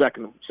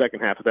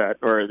second half of that,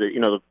 or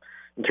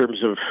in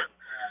terms of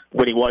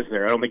when he was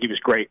there. I don't think he was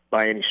great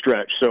by any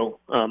stretch. So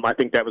I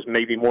think that was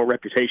maybe more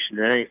reputation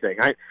than anything.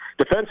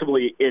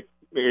 Defensively, it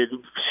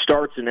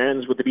starts and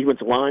ends with the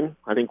defensive line.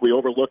 I think we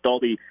overlooked all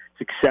the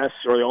success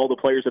or all the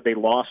players that they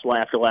lost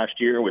after last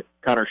year with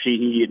Connor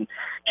Sheehy and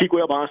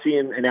Chikwe Obasi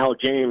and Alec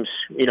James.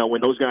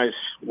 When those guys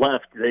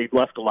left, they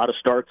left a lot of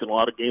starts and a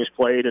lot of games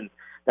played, and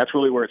that's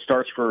really where it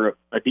starts for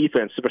a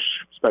defense,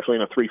 especially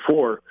in a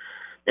 3-4.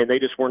 And they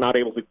just were not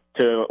able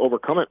to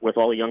overcome it with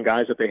all the young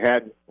guys that they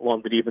had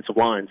along the defensive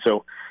line.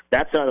 So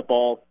that side of the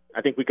ball,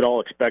 I think we could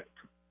all expect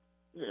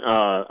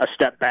a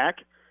step back.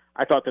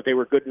 I thought that they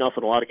were good enough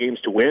in a lot of games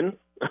to win,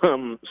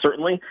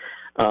 certainly.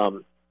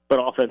 But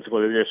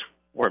offensively, they just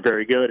weren't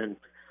very good. And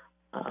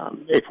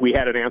if we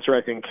had an answer,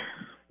 I think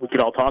we could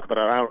all talk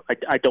about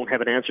it. I don't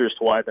have an answer as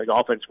to why the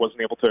offense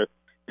wasn't able to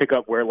pick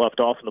up where it left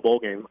off in the bowl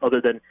game,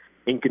 other than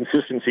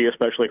inconsistency,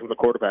 especially from the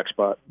quarterback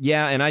spot.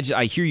 Yeah, and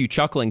I hear you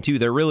chuckling, too.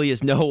 There really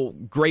is no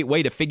great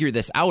way to figure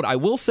this out. I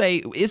will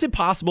say, is it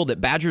possible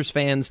that Badgers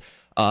fans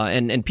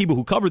and people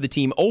who cover the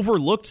team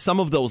overlooked some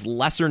of those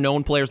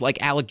lesser-known players like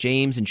Alec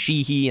James and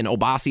Sheehy and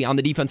Obasi on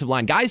the defensive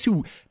line, guys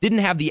who didn't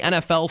have the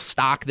NFL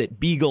stock that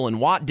Beagle and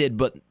Watt did,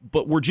 but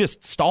were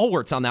just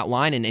stalwarts on that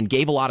line and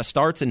gave a lot of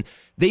starts, and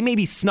they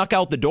maybe snuck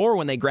out the door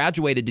when they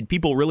graduated. Did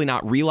people really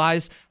not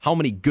realize how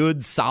many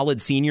good,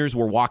 solid seniors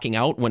were walking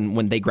out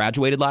when they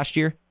graduated last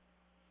year?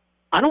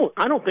 I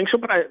don't think so,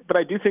 but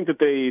I do think that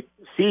the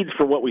seeds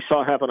for what we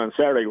saw happen on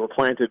Saturday were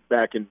planted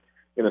back in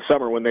the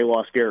summer when they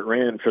lost Garrett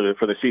Rand for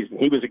the season.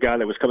 He was a guy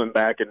that was coming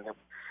back, and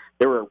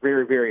there were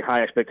very, very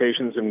high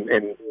expectations, and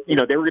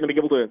they were going to be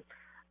able to,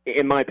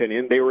 in my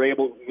opinion, they were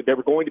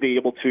going to be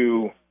able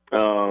to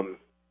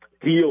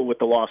deal with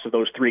the loss of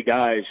those three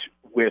guys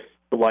with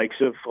the likes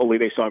of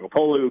Olive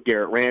Sagapolu,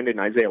 Garrett Rand, and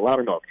Isaiah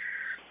Loudermilk.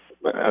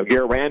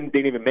 Garrett Rand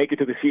didn't even make it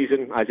to the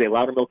season. Isaiah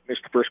Loudermilk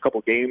missed the first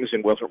couple games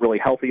and wasn't really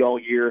healthy all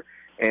year.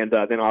 And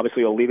then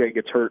obviously Olive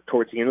gets hurt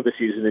towards the end of the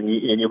season, and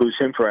you lose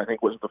him for, I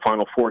think, was the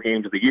final 4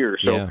 games of the year.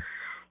 So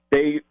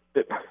they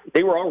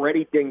were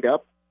already dinged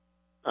up,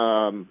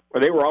 or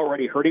they were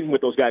already hurting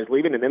with those guys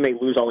leaving, and then they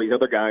lose all these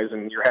other guys,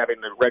 and you're having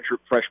the redshirt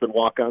freshman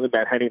walk on, and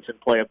Matt Henningsen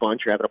play a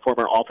bunch. You're having a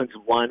former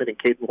offensive lineman and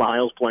Caden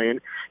Lyles playing.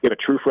 You have a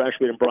true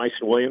freshman in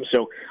Bryson Williams.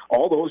 So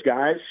all those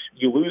guys,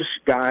 you lose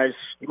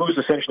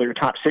essentially your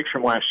top 6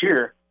 from last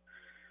year.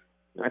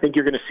 I think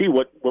you're going to see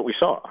what we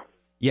saw.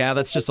 Yeah,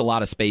 that's just a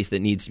lot of space that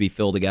needs to be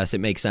filled, I guess. It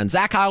makes sense.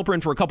 Zach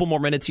Heilprin for a couple more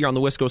minutes here on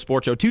the Wisco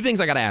Sports Show. 2 things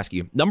I got to ask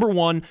you. Number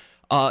one,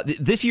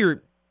 this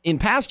year, in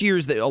past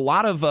years, a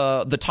lot of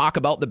the talk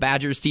about the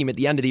Badgers team at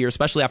the end of the year,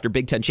 especially after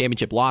Big Ten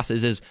championship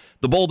losses, is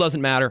the bowl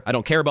doesn't matter. I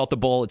don't care about the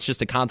bowl. It's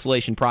just a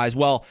consolation prize.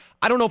 Well,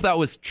 I don't know if that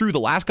was true the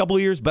last couple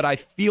of years, but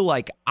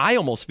I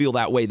almost feel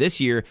that way this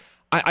year.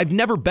 I've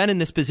never been in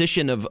this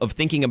position of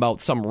thinking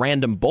about some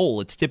random bowl.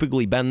 It's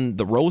typically been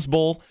the Rose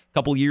Bowl a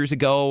couple years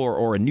ago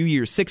or a New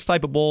Year's Six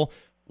type of bowl.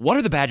 What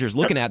are the Badgers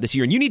looking at this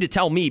year? And you need to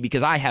tell me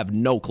because I have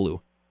no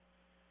clue.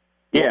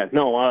 Yeah,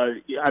 no,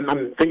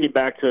 I'm thinking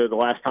back to the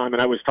last time,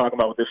 and I was talking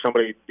about with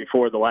somebody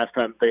before, the last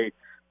time they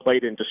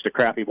played in just a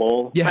crappy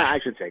bowl. Yeah. I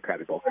should say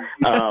crappy bowl.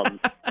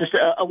 Just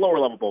a lower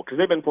level bowl, because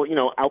they've been,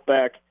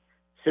 Outback,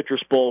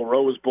 Citrus Bowl,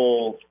 Rose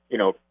Bowl,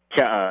 the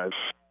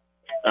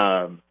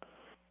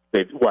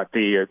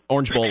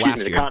Orange Bowl last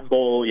year, the Cotton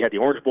Bowl. You had the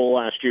Orange Bowl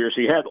last year,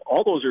 so you had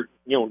all those are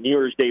New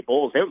Year's Day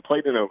bowls. They haven't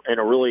played in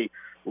a really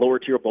lower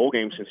tier bowl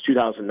game since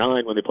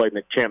 2009 when they played in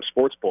the Champ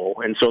Sports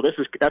Bowl, and so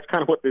that's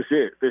kind of what this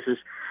is.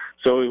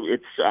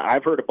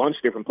 I've heard a bunch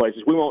of different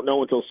places. We won't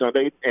know until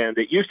Sunday, and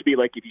it used to be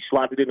like if you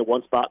slotted into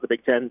one spot in the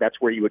Big Ten, that's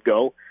where you would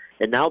go.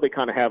 And now they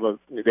kind of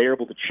they're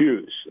able to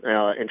choose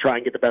and try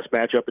and get the best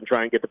matchup and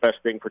try and get the best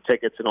thing for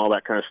tickets and all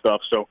that kind of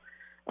stuff. So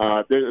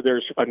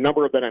there's a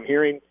number of that I'm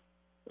hearing.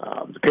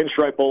 The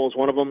Pinstripe Bowl is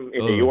one of them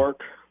in New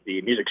York,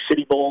 the Music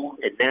City Bowl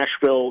in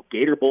Nashville,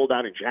 Gator Bowl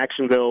down in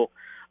Jacksonville,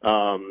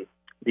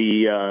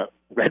 the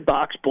Red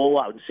Box Bowl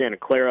out in Santa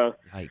Clara.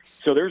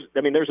 Yikes. So there's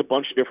a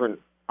bunch of different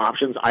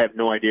options. I have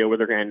no idea where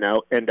they're going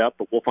to end up,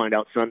 but we'll find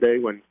out Sunday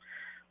when,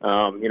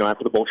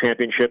 after the bowl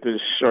championship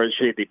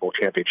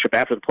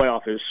after the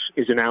playoff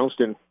is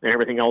announced and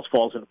everything else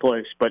falls into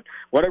place. But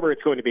whatever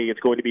it's going to be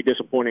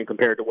disappointing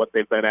compared to what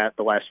they've been at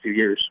the last few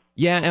years.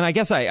 Yeah, and I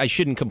guess I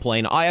shouldn't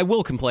complain. I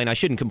will complain. I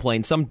shouldn't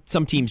complain. Some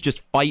teams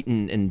just fight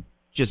and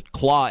just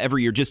claw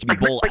every year just to be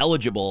bowl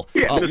eligible.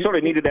 Yeah, Minnesota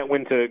needed that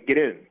win to get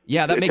in.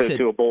 Yeah, that makes it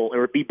to a bowl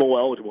or be bowl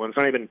eligible. And it's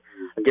not even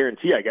a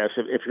guarantee, I guess,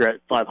 if you're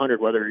at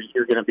 500 whether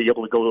you're going to be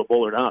able to go to a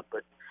bowl or not.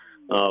 But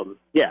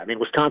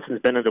Wisconsin's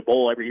been in a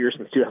bowl every year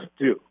since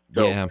 2002.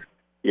 So,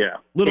 yeah. A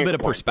little bit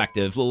of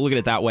perspective. Look at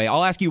it that way.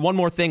 I'll ask you one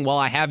more thing while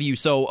I have you.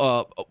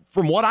 So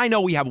from what I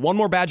know, we have one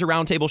more Badger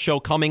Roundtable show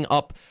coming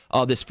up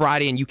this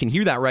Friday, and you can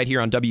hear that right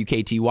here on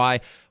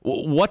WKTY.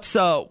 What's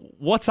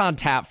on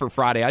tap for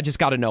Friday? I just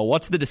got to know.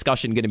 What's the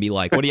discussion going to be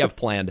like? What do you have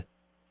planned?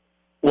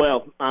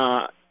 Well,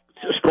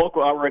 spoke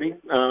already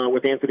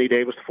with Anthony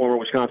Davis, the former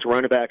Wisconsin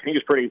running back. He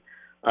was pretty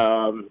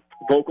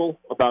vocal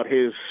about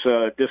his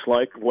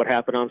dislike of what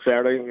happened on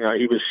Saturday.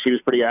 He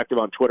was pretty active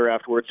on Twitter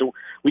afterwards. So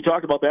we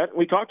talked about that.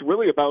 We talked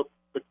really about,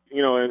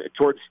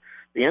 towards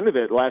the end of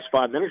it, the last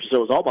 5 minutes or so,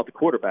 it was all about the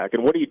quarterback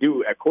and what do you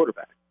do at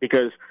quarterback?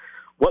 Because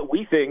what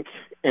we think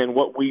and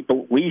what we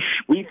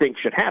think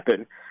should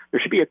happen,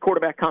 there should be a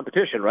quarterback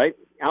competition, right?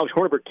 Alex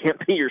Hornibrook can't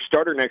be your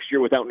starter next year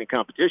without any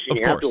competition.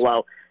 You have to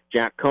allow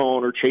Jack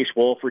Cohn or Chase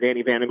Wolf or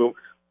Danny Vandenboom,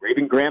 or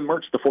even Graham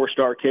Mertz, the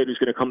 4-star kid who's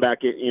going to come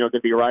back, going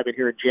to be arriving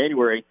here in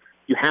January.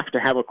 You have to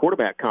have a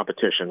quarterback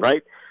competition,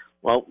 right?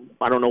 Well,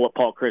 I don't know what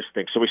Paul Chryst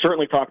thinks. So we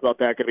certainly talked about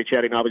that. Going to be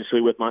chatting,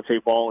 obviously, with Montee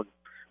Ball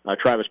and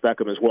Travis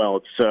Beckham as well.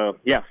 It's,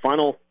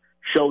 final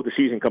show of the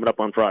season coming up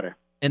on Friday.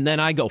 And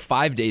then I go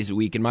 5 days a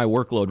week, and my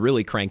workload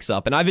really cranks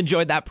up. And I've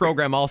enjoyed that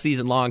program all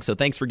season long, so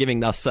thanks for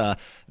giving us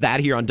that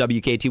here on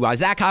WKTY.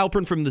 Zach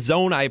Heilprin from The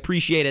Zone, I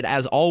appreciate it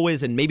as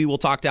always, and maybe we'll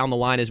talk down the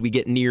line as we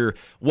get near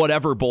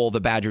whatever bowl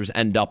the Badgers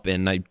end up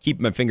in. I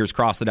keep my fingers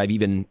crossed that I've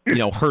even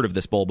heard of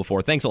this bowl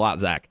before. Thanks a lot,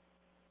 Zach.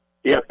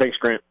 Yeah, thanks,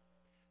 Grant.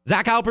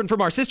 Zach Heilprin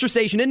from our sister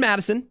station in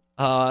Madison,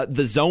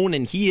 The Zone,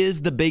 and he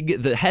is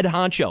the head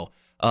honcho,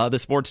 the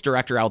sports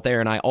director out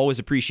there, and I always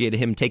appreciated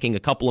him taking a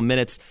couple of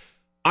minutes.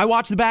 I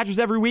watch the Badgers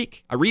every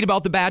week. I read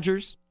about the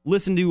Badgers,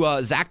 listen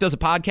to Zach does a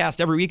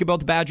podcast every week about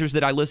the Badgers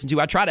that I listen to.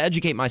 I try to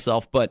educate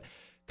myself, but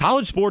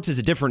college sports is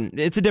a different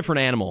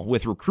animal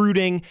with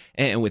recruiting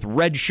and with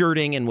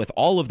redshirting and with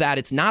all of that.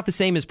 It's not the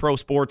same as pro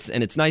sports,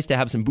 and it's nice to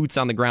have some boots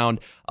on the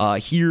ground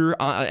here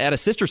at a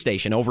sister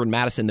station over in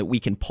Madison that we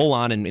can pull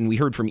on. And we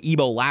heard from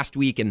Ebo last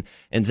week, and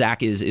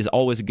Zach is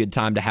always a good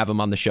time to have him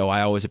on the show.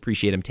 I always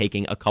appreciate him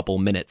taking a couple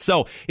minutes.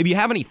 So if you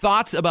have any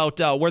thoughts about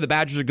where the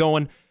Badgers are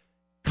going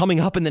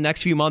coming up in the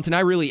next few months,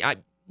 and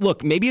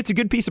look, maybe it's a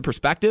good piece of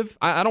perspective.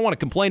 I don't want to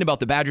complain about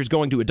the Badgers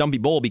going to a Dumpy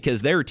Bowl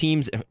because there are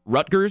teams,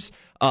 Rutgers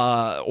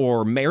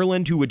or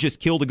Maryland, who would just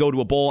kill to go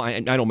to a bowl. I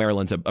know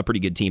Maryland's a pretty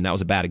good team. That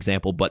was a bad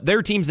example. But there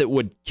are teams that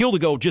would kill to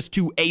go just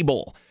to a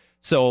bowl.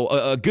 So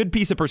a good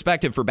piece of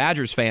perspective for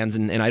Badgers fans,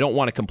 and I don't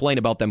want to complain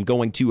about them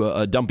going to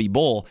a Dumpy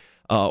Bowl.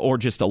 or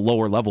just a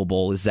lower level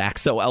bowl, as Zach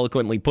so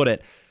eloquently put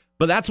it.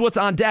 But that's what's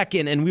on deck,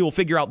 and we will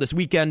figure out this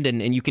weekend,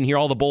 and you can hear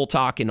all the bowl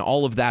talk and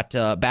all of that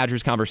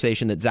Badgers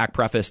conversation that Zach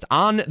prefaced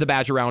on the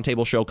Badger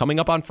Roundtable show coming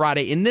up on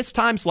Friday in this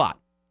time slot,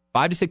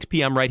 5 to 6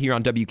 p.m. right here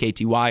on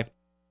WKTY.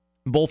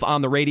 Both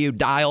on the radio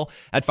dial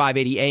at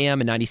 580 AM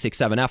and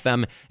 96.7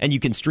 FM, and you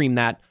can stream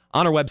that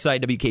on our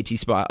website,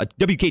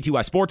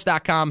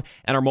 WKTYsports.com,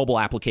 and our mobile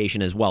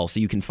application as well.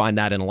 So you can find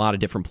that in a lot of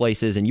different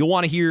places. And you'll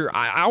want to hear,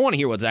 I want to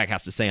hear what Zach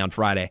has to say on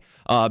Friday,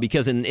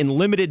 because in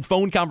limited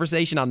phone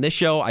conversation on this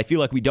show, I feel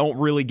like we don't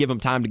really give him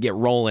time to get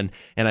rolling.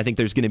 And I think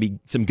there's going to be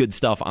some good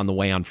stuff on the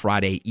way on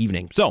Friday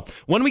evening. So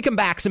when we come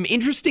back, some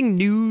interesting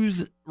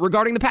news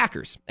regarding the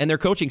Packers and their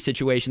coaching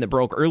situation that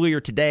broke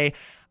earlier today.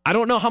 I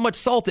don't know how much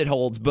salt it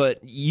holds, but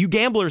you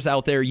gamblers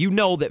out there, you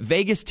know that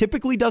Vegas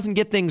typically doesn't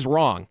get things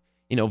wrong.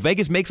 You know,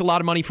 Vegas makes a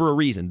lot of money for a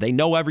reason. They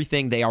know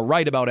everything. They are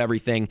right about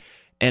everything.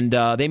 And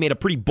they made a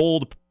pretty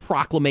bold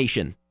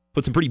proclamation,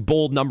 put some pretty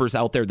bold numbers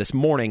out there this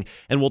morning.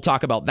 And we'll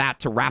talk about that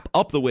to wrap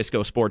up the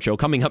Wisco Sports Show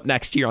coming up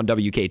next here on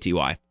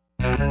WKTY.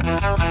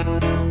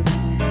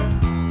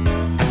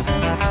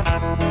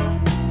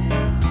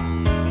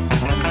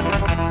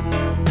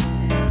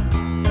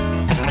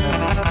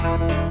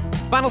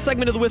 Final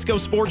segment of the Wisco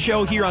Sports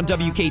Show here on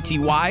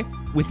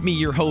WKTY. With me,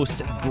 your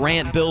host,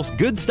 Grant Bills.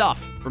 Good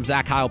stuff from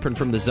Zach Heilprin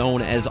from The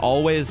Zone, as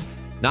always.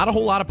 Not a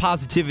whole lot of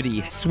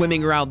positivity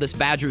swimming around this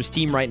Badgers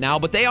team right now,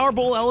 but they are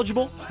bowl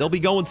eligible. They'll be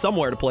going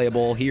somewhere to play a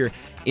bowl here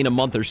in a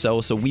month or so.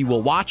 So we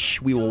will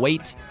watch, we will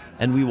wait,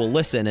 and we will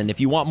listen. And if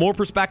you want more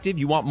perspective,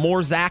 you want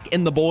more Zach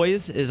and the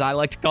boys, as I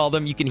like to call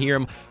them, you can hear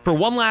them for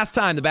one last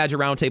time, the Badger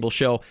Roundtable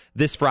show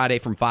this Friday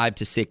from 5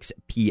 to 6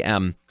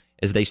 p.m.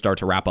 as they start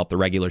to wrap up the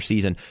regular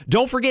season.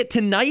 Don't forget,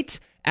 tonight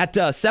at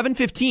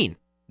 7:15,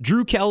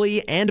 Drew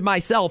Kelly and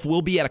myself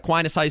will be at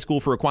Aquinas High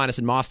School for Aquinas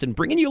and Mauston,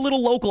 bringing you a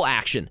little local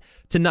action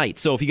tonight.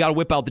 So if you got to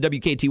whip out the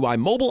WKTY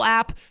mobile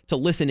app to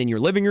listen in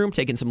your living room,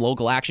 taking some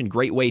local action,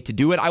 great way to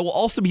do it. I will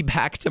also be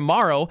back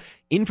tomorrow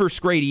in for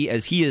Scrady,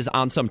 as he is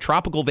on some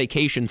tropical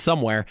vacation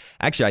somewhere.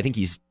 Actually, I think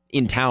he's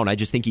in town. I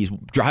just think he's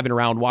driving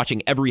around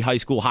watching every high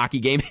school hockey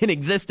game in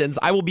existence.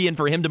 I will be in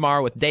for him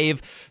tomorrow with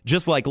Dave,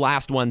 just like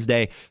last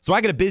Wednesday. So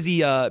I got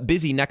a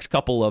busy next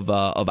couple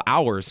of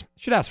hours.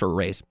 Should ask for a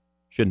raise,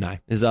 shouldn't I?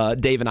 As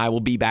Dave and I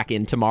will be back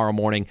in tomorrow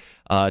morning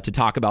to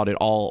talk about it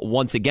all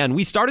once again.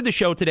 We started the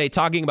show today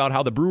talking about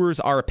how the Brewers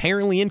are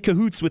apparently in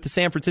cahoots with the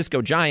San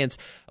Francisco Giants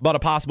about a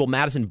possible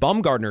Madison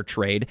Bumgarner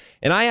trade.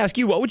 And I ask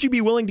you, what would you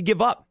be willing to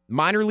give up?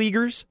 Minor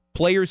leaguers?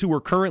 Players who are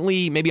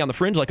currently maybe on the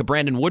fringe, like a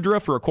Brandon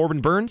Woodruff or a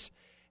Corbin Burns?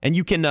 And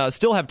you can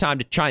still have time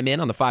to chime in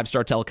on the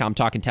 5-Star Telecom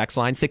Talk and Text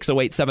line,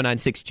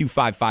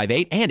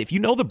 608-796-2558. And if you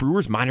know the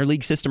Brewers minor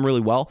league system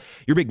really well,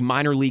 you're a big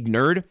minor league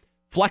nerd,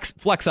 flex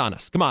on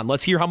us. Come on,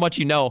 let's hear how much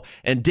you know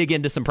and dig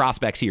into some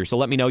prospects here. So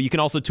let me know. You can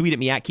also tweet at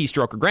me at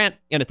KeystrokerGrant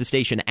and at the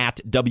station at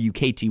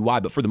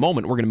WKTY. But for the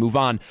moment, we're going to move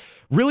on.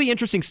 Really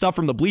interesting stuff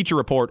from the Bleacher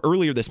Report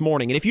earlier this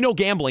morning. And if you know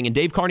gambling, and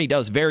Dave Carney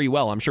does very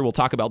well, I'm sure we'll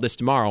talk about this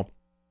tomorrow,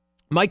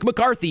 Mike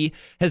McCarthy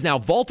has now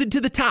vaulted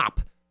to the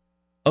top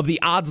of the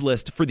odds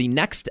list for the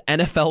next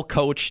NFL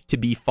coach to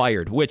be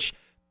fired, which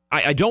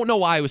I don't know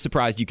why I was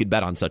surprised you could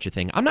bet on such a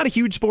thing. I'm not a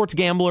huge sports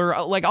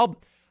gambler. Like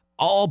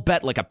I'll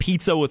bet like a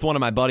pizza with one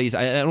of my buddies.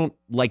 I don't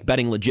like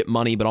betting legit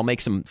money, but I'll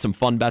make some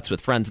fun bets with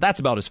friends. That's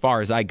about as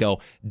far as I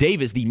go.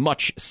 Dave is the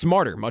much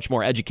smarter, much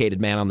more educated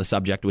man on the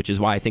subject, which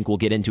is why I think we'll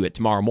get into it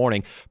tomorrow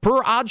morning.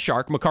 Per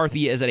OddsShark,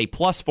 McCarthy is at a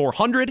plus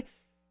 400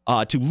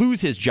 to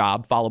lose his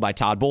job, followed by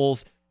Todd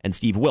Bowles and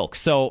Steve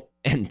Wilks. So,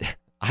 and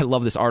I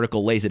love this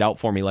article, lays it out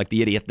for me like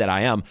the idiot that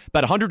I am.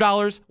 Bet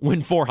 $100,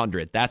 win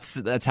 $400.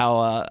 That's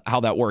how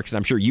that works, and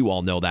I'm sure you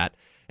all know that,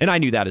 and I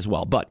knew that as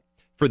well. But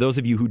for those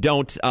of you who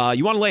don't,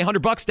 you want to lay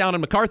 $100 down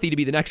on McCarthy to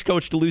be the next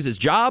coach to lose his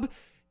job,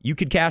 you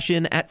could cash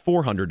in at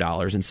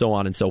 $400, and so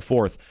on and so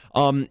forth.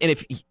 And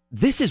if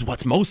this is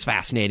what's most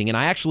fascinating, and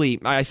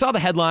I saw the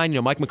headline,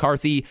 Mike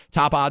McCarthy,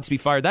 top odds to be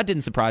fired. That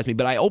didn't surprise me,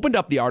 but I opened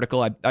up the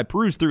article. I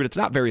perused through it. It's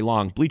not very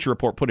long. Bleacher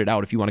Report put it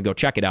out if you want to go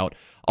check it out.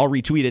 I'll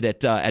retweet it at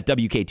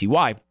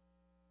WKTY.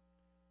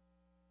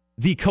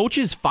 The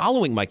coaches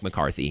following Mike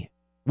McCarthy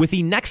with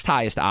the next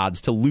highest odds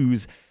to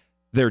lose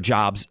their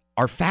jobs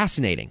are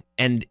fascinating.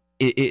 And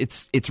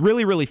it's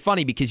really, really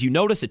funny because you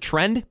notice a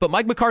trend, but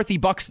Mike McCarthy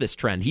bucks this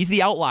trend. He's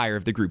the outlier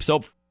of the group.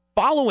 So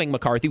following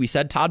McCarthy, we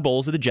said Todd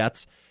Bowles of the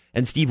Jets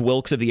and Steve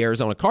Wilks of the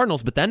Arizona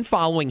Cardinals, but then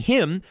following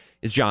him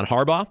is John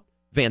Harbaugh,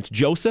 Vance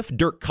Joseph,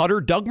 Dirk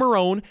Cutter, Doug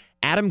Marrone,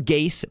 Adam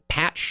Gase,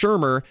 Pat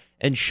Shurmur,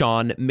 and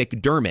Sean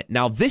McDermott.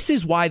 Now, this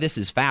is why this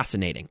is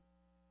fascinating.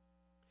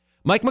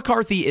 Mike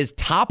McCarthy is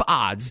top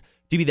odds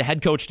to be the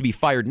head coach to be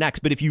fired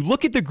next, but if you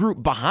look at the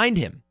group behind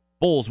him,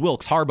 Bowles,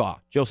 Wilks, Harbaugh,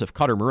 Joseph,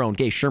 Cutter, Marrone,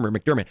 Gase, Shurmur,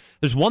 McDermott,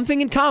 there's one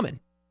thing in common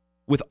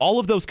with all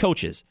of those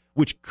coaches,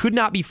 which could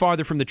not be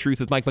farther from the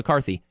truth with Mike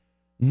McCarthy.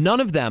 None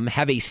of them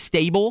have a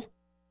stable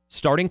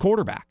starting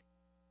quarterback.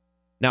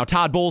 Now,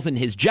 Todd Bowles and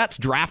his Jets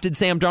drafted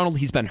Sam Darnold.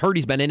 He's been hurt.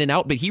 He's been in and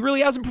out, but he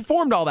really hasn't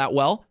performed all that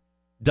well.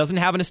 Doesn't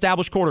have an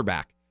established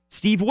quarterback.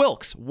 Steve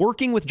Wilks,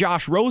 working with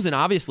Josh Rosen,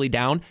 obviously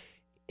down.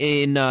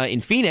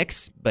 in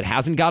Phoenix, but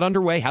hasn't got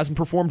underway, hasn't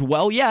performed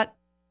well yet.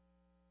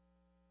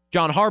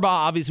 John Harbaugh,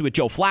 obviously with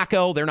Joe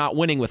Flacco, they're not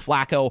winning with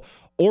Flacco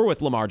or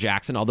with Lamar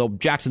Jackson, although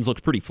Jackson's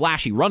looked pretty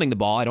flashy running the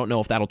ball. I don't know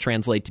if that'll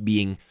translate to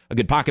being a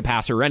good pocket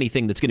passer or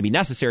anything that's going to be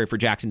necessary for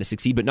Jackson to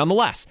succeed, but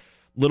nonetheless,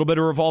 a little bit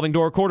of revolving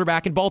door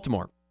quarterback in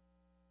Baltimore.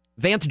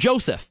 Vance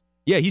Joseph,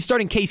 yeah, he's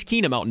starting Case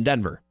Keenum out in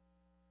Denver.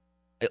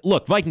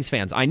 Look, Vikings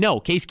fans, I know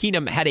Case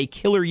Keenum had a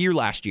killer year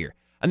last year.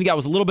 I think that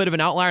was a little bit of an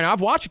outlier. Now,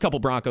 I've watched a couple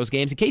Broncos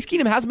games, and Case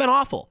Keenum hasn't been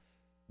awful,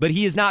 but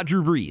he is not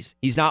Drew Brees.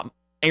 He's not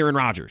Aaron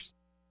Rodgers.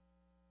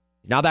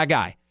 He's not that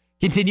guy.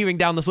 Continuing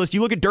down this list,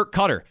 you look at Dirk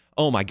Cutter.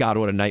 Oh, my God,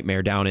 what a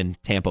nightmare down in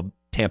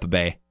Tampa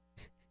Bay.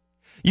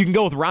 You can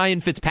go with Ryan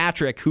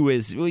Fitzpatrick, who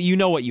is, well, you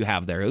know what you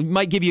have there. He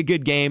might give you a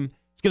good game.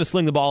 He's going to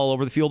sling the ball all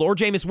over the field. Or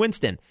Jameis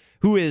Winston,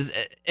 who is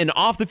an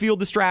off-the-field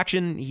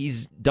distraction.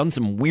 He's done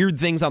some weird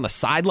things on the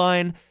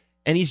sideline,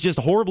 and he's just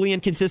horribly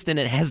inconsistent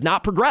and has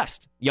not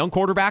progressed. Young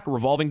quarterback, a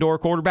revolving door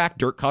quarterback,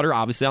 Dirk Cutter,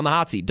 obviously on the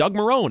hot seat. Doug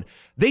Marrone,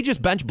 they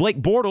just benched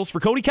Blake Bortles for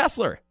Cody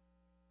Kessler,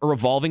 a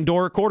revolving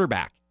door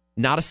quarterback.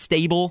 Not a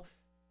stable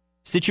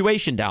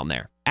situation down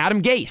there.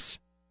 Adam Gase,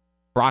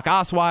 Brock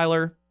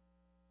Osweiler,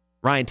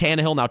 Ryan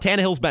Tannehill. Now,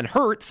 Tannehill's been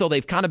hurt, so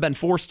they've kind of been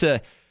forced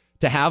to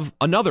have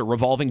another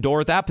revolving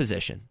door at that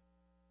position.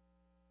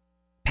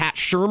 Pat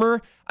Shurmur.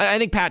 I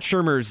think Pat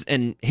Shurmur's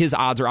and his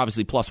odds are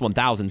obviously plus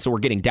 1,000, so we're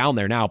getting down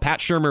there now. Pat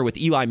Shurmur with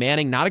Eli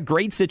Manning, not a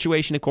great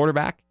situation at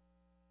quarterback.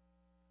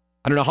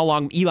 I don't know how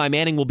long Eli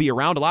Manning will be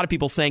around. A lot of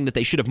people saying that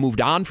they should have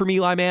moved on from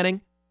Eli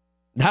Manning.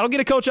 That'll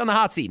get a coach on the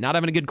hot seat, not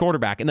having a good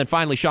quarterback. And then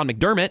finally, Sean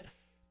McDermott,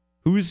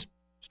 who's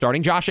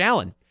starting Josh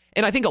Allen.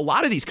 And I think a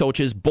lot of these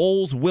coaches,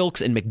 Bowles,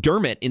 Wilkes, and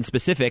McDermott in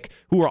specific,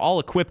 who are all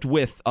equipped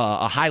with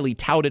a highly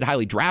touted,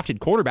 highly drafted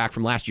quarterback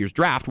from last year's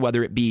draft,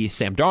 whether it be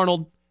Sam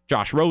Darnold,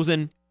 Josh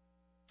Rosen,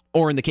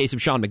 or in the case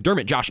of Sean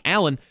McDermott, Josh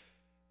Allen,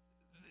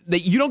 that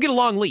you don't get a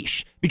long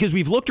leash because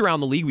we've looked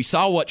around the league. We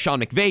saw what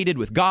Sean McVay did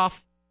with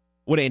Goff,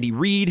 what Andy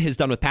Reid has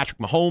done with Patrick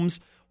Mahomes,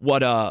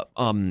 what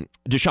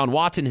Deshaun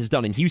Watson has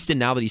done in Houston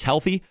now that he's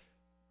healthy.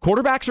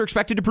 Quarterbacks are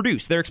expected to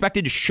produce. They're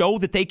expected to show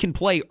that they can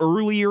play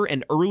earlier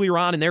and earlier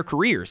on in their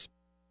careers.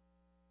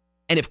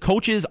 And if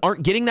coaches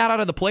aren't getting that out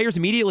of the players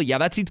immediately, yeah,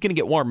 that seat's going to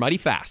get warm mighty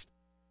fast.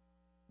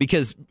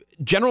 Because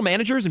general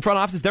managers and front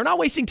offices, they're not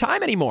wasting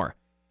time anymore.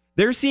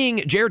 They're seeing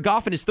Jared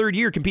Goff in his third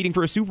year competing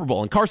for a Super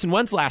Bowl, and Carson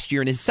Wentz last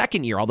year in his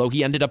second year, although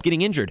he ended up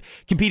getting injured,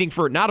 competing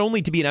for not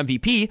only to be an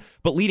MVP,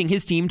 but leading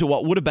his team to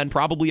what would have been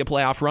probably a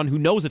playoff run. Who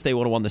knows if they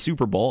would have won the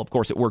Super Bowl? Of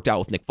course, it worked out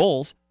with Nick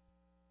Foles.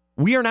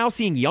 We are now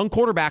seeing young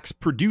quarterbacks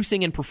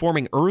producing and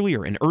performing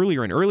earlier and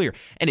earlier and earlier.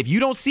 And if you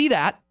don't see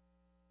that,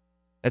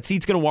 that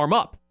seat's going to warm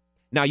up.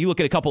 Now, you look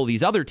at a couple of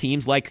these other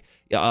teams like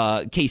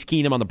Case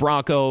Keenum on the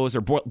Broncos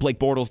or Blake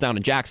Bortles down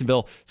in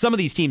Jacksonville. Some of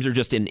these teams are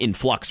just in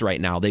flux right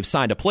now. They've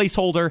signed a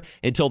placeholder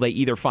until they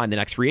either find the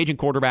next free agent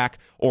quarterback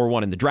or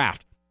one in the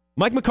draft.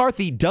 Mike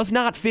McCarthy does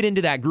not fit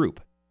into that group.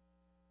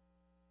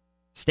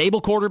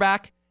 Stable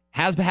quarterback,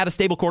 has had a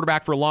stable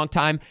quarterback for a long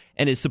time,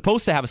 and is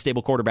supposed to have a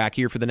stable quarterback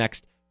here for the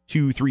next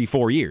 2, 3,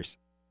 4 years.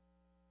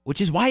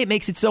 Which is why it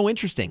makes it so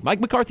interesting. Mike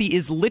McCarthy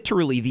is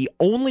literally the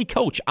only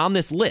coach on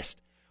this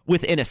list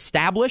with an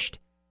established,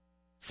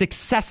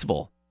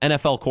 successful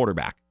NFL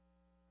quarterback.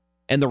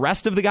 And the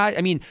rest of the guys,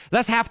 I mean,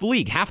 that's half the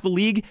league. Half the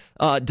league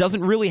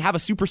doesn't really have a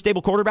super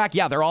stable quarterback.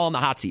 Yeah, they're all on the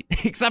hot seat,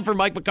 except for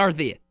Mike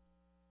McCarthy.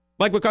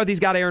 Mike McCarthy's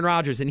got Aaron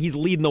Rodgers, and he's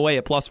leading the way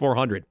at plus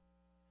 400.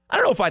 I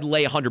don't know if I'd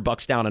lay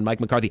 $100 down on Mike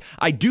McCarthy.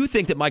 I do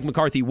think that Mike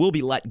McCarthy will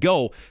be let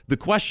go. The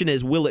question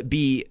is, will it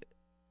be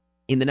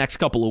in the next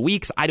couple of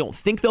weeks? I don't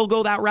think they'll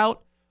go that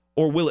route.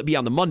 Or will it be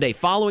on the Monday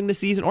following the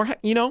season? Or,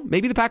 you know,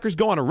 maybe the Packers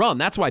go on a run.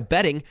 That's why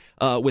betting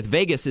with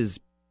Vegas is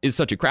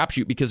such a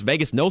crapshoot, because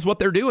Vegas knows what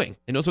they're doing.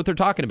 It knows what they're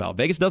talking about.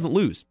 Vegas doesn't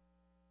lose.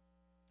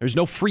 There's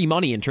no free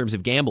money in terms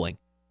of gambling.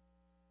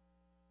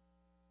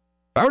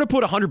 If I were to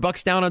put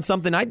 $100 down on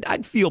something,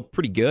 I'd feel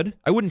pretty good.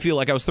 I wouldn't feel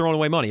like I was throwing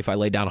away money if I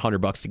laid down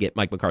 $100 to get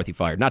Mike McCarthy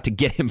fired. Not to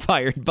get him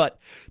fired, but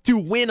to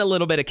win a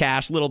little bit of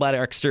cash, a little bit of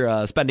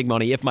extra spending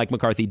money if Mike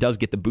McCarthy does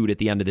get the boot at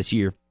the end of this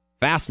year.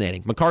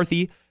 Fascinating.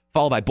 McCarthy,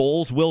 followed by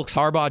Bowles, Wilkes,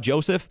 Harbaugh,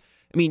 Joseph.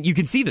 I mean, you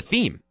can see the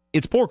theme.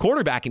 It's poor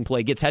quarterbacking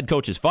play gets head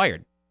coaches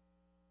fired.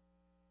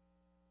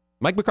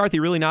 Mike McCarthy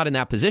really not in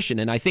that position,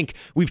 and I think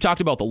we've talked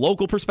about the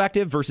local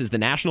perspective versus the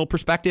national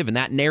perspective and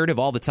that narrative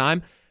all the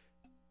time.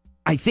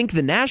 I think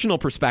the national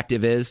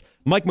perspective is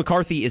Mike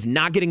McCarthy is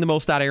not getting the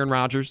most out of Aaron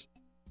Rodgers.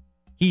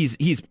 He's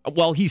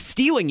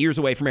stealing years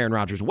away from Aaron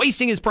Rodgers,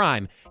 wasting his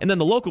prime. And then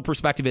the local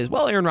perspective is,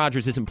 well, Aaron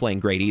Rodgers isn't playing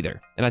great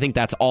either. And I think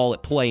that's all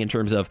at play in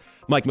terms of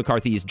Mike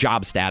McCarthy's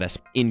job status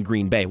in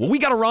Green Bay. Well, we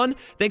got to run.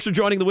 Thanks for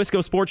joining the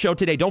Wisco Sports Show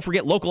today. Don't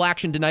forget local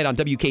action tonight on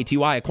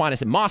WK2I,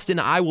 Aquinas and Mauston.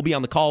 I will be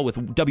on the call with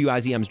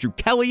WIZM's Drew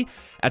Kelly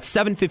at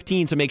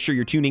 7:15, so make sure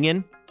you're tuning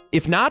in.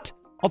 If not,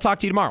 I'll talk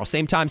to you tomorrow.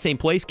 Same time, same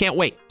place. Can't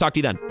wait. Talk to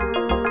you then.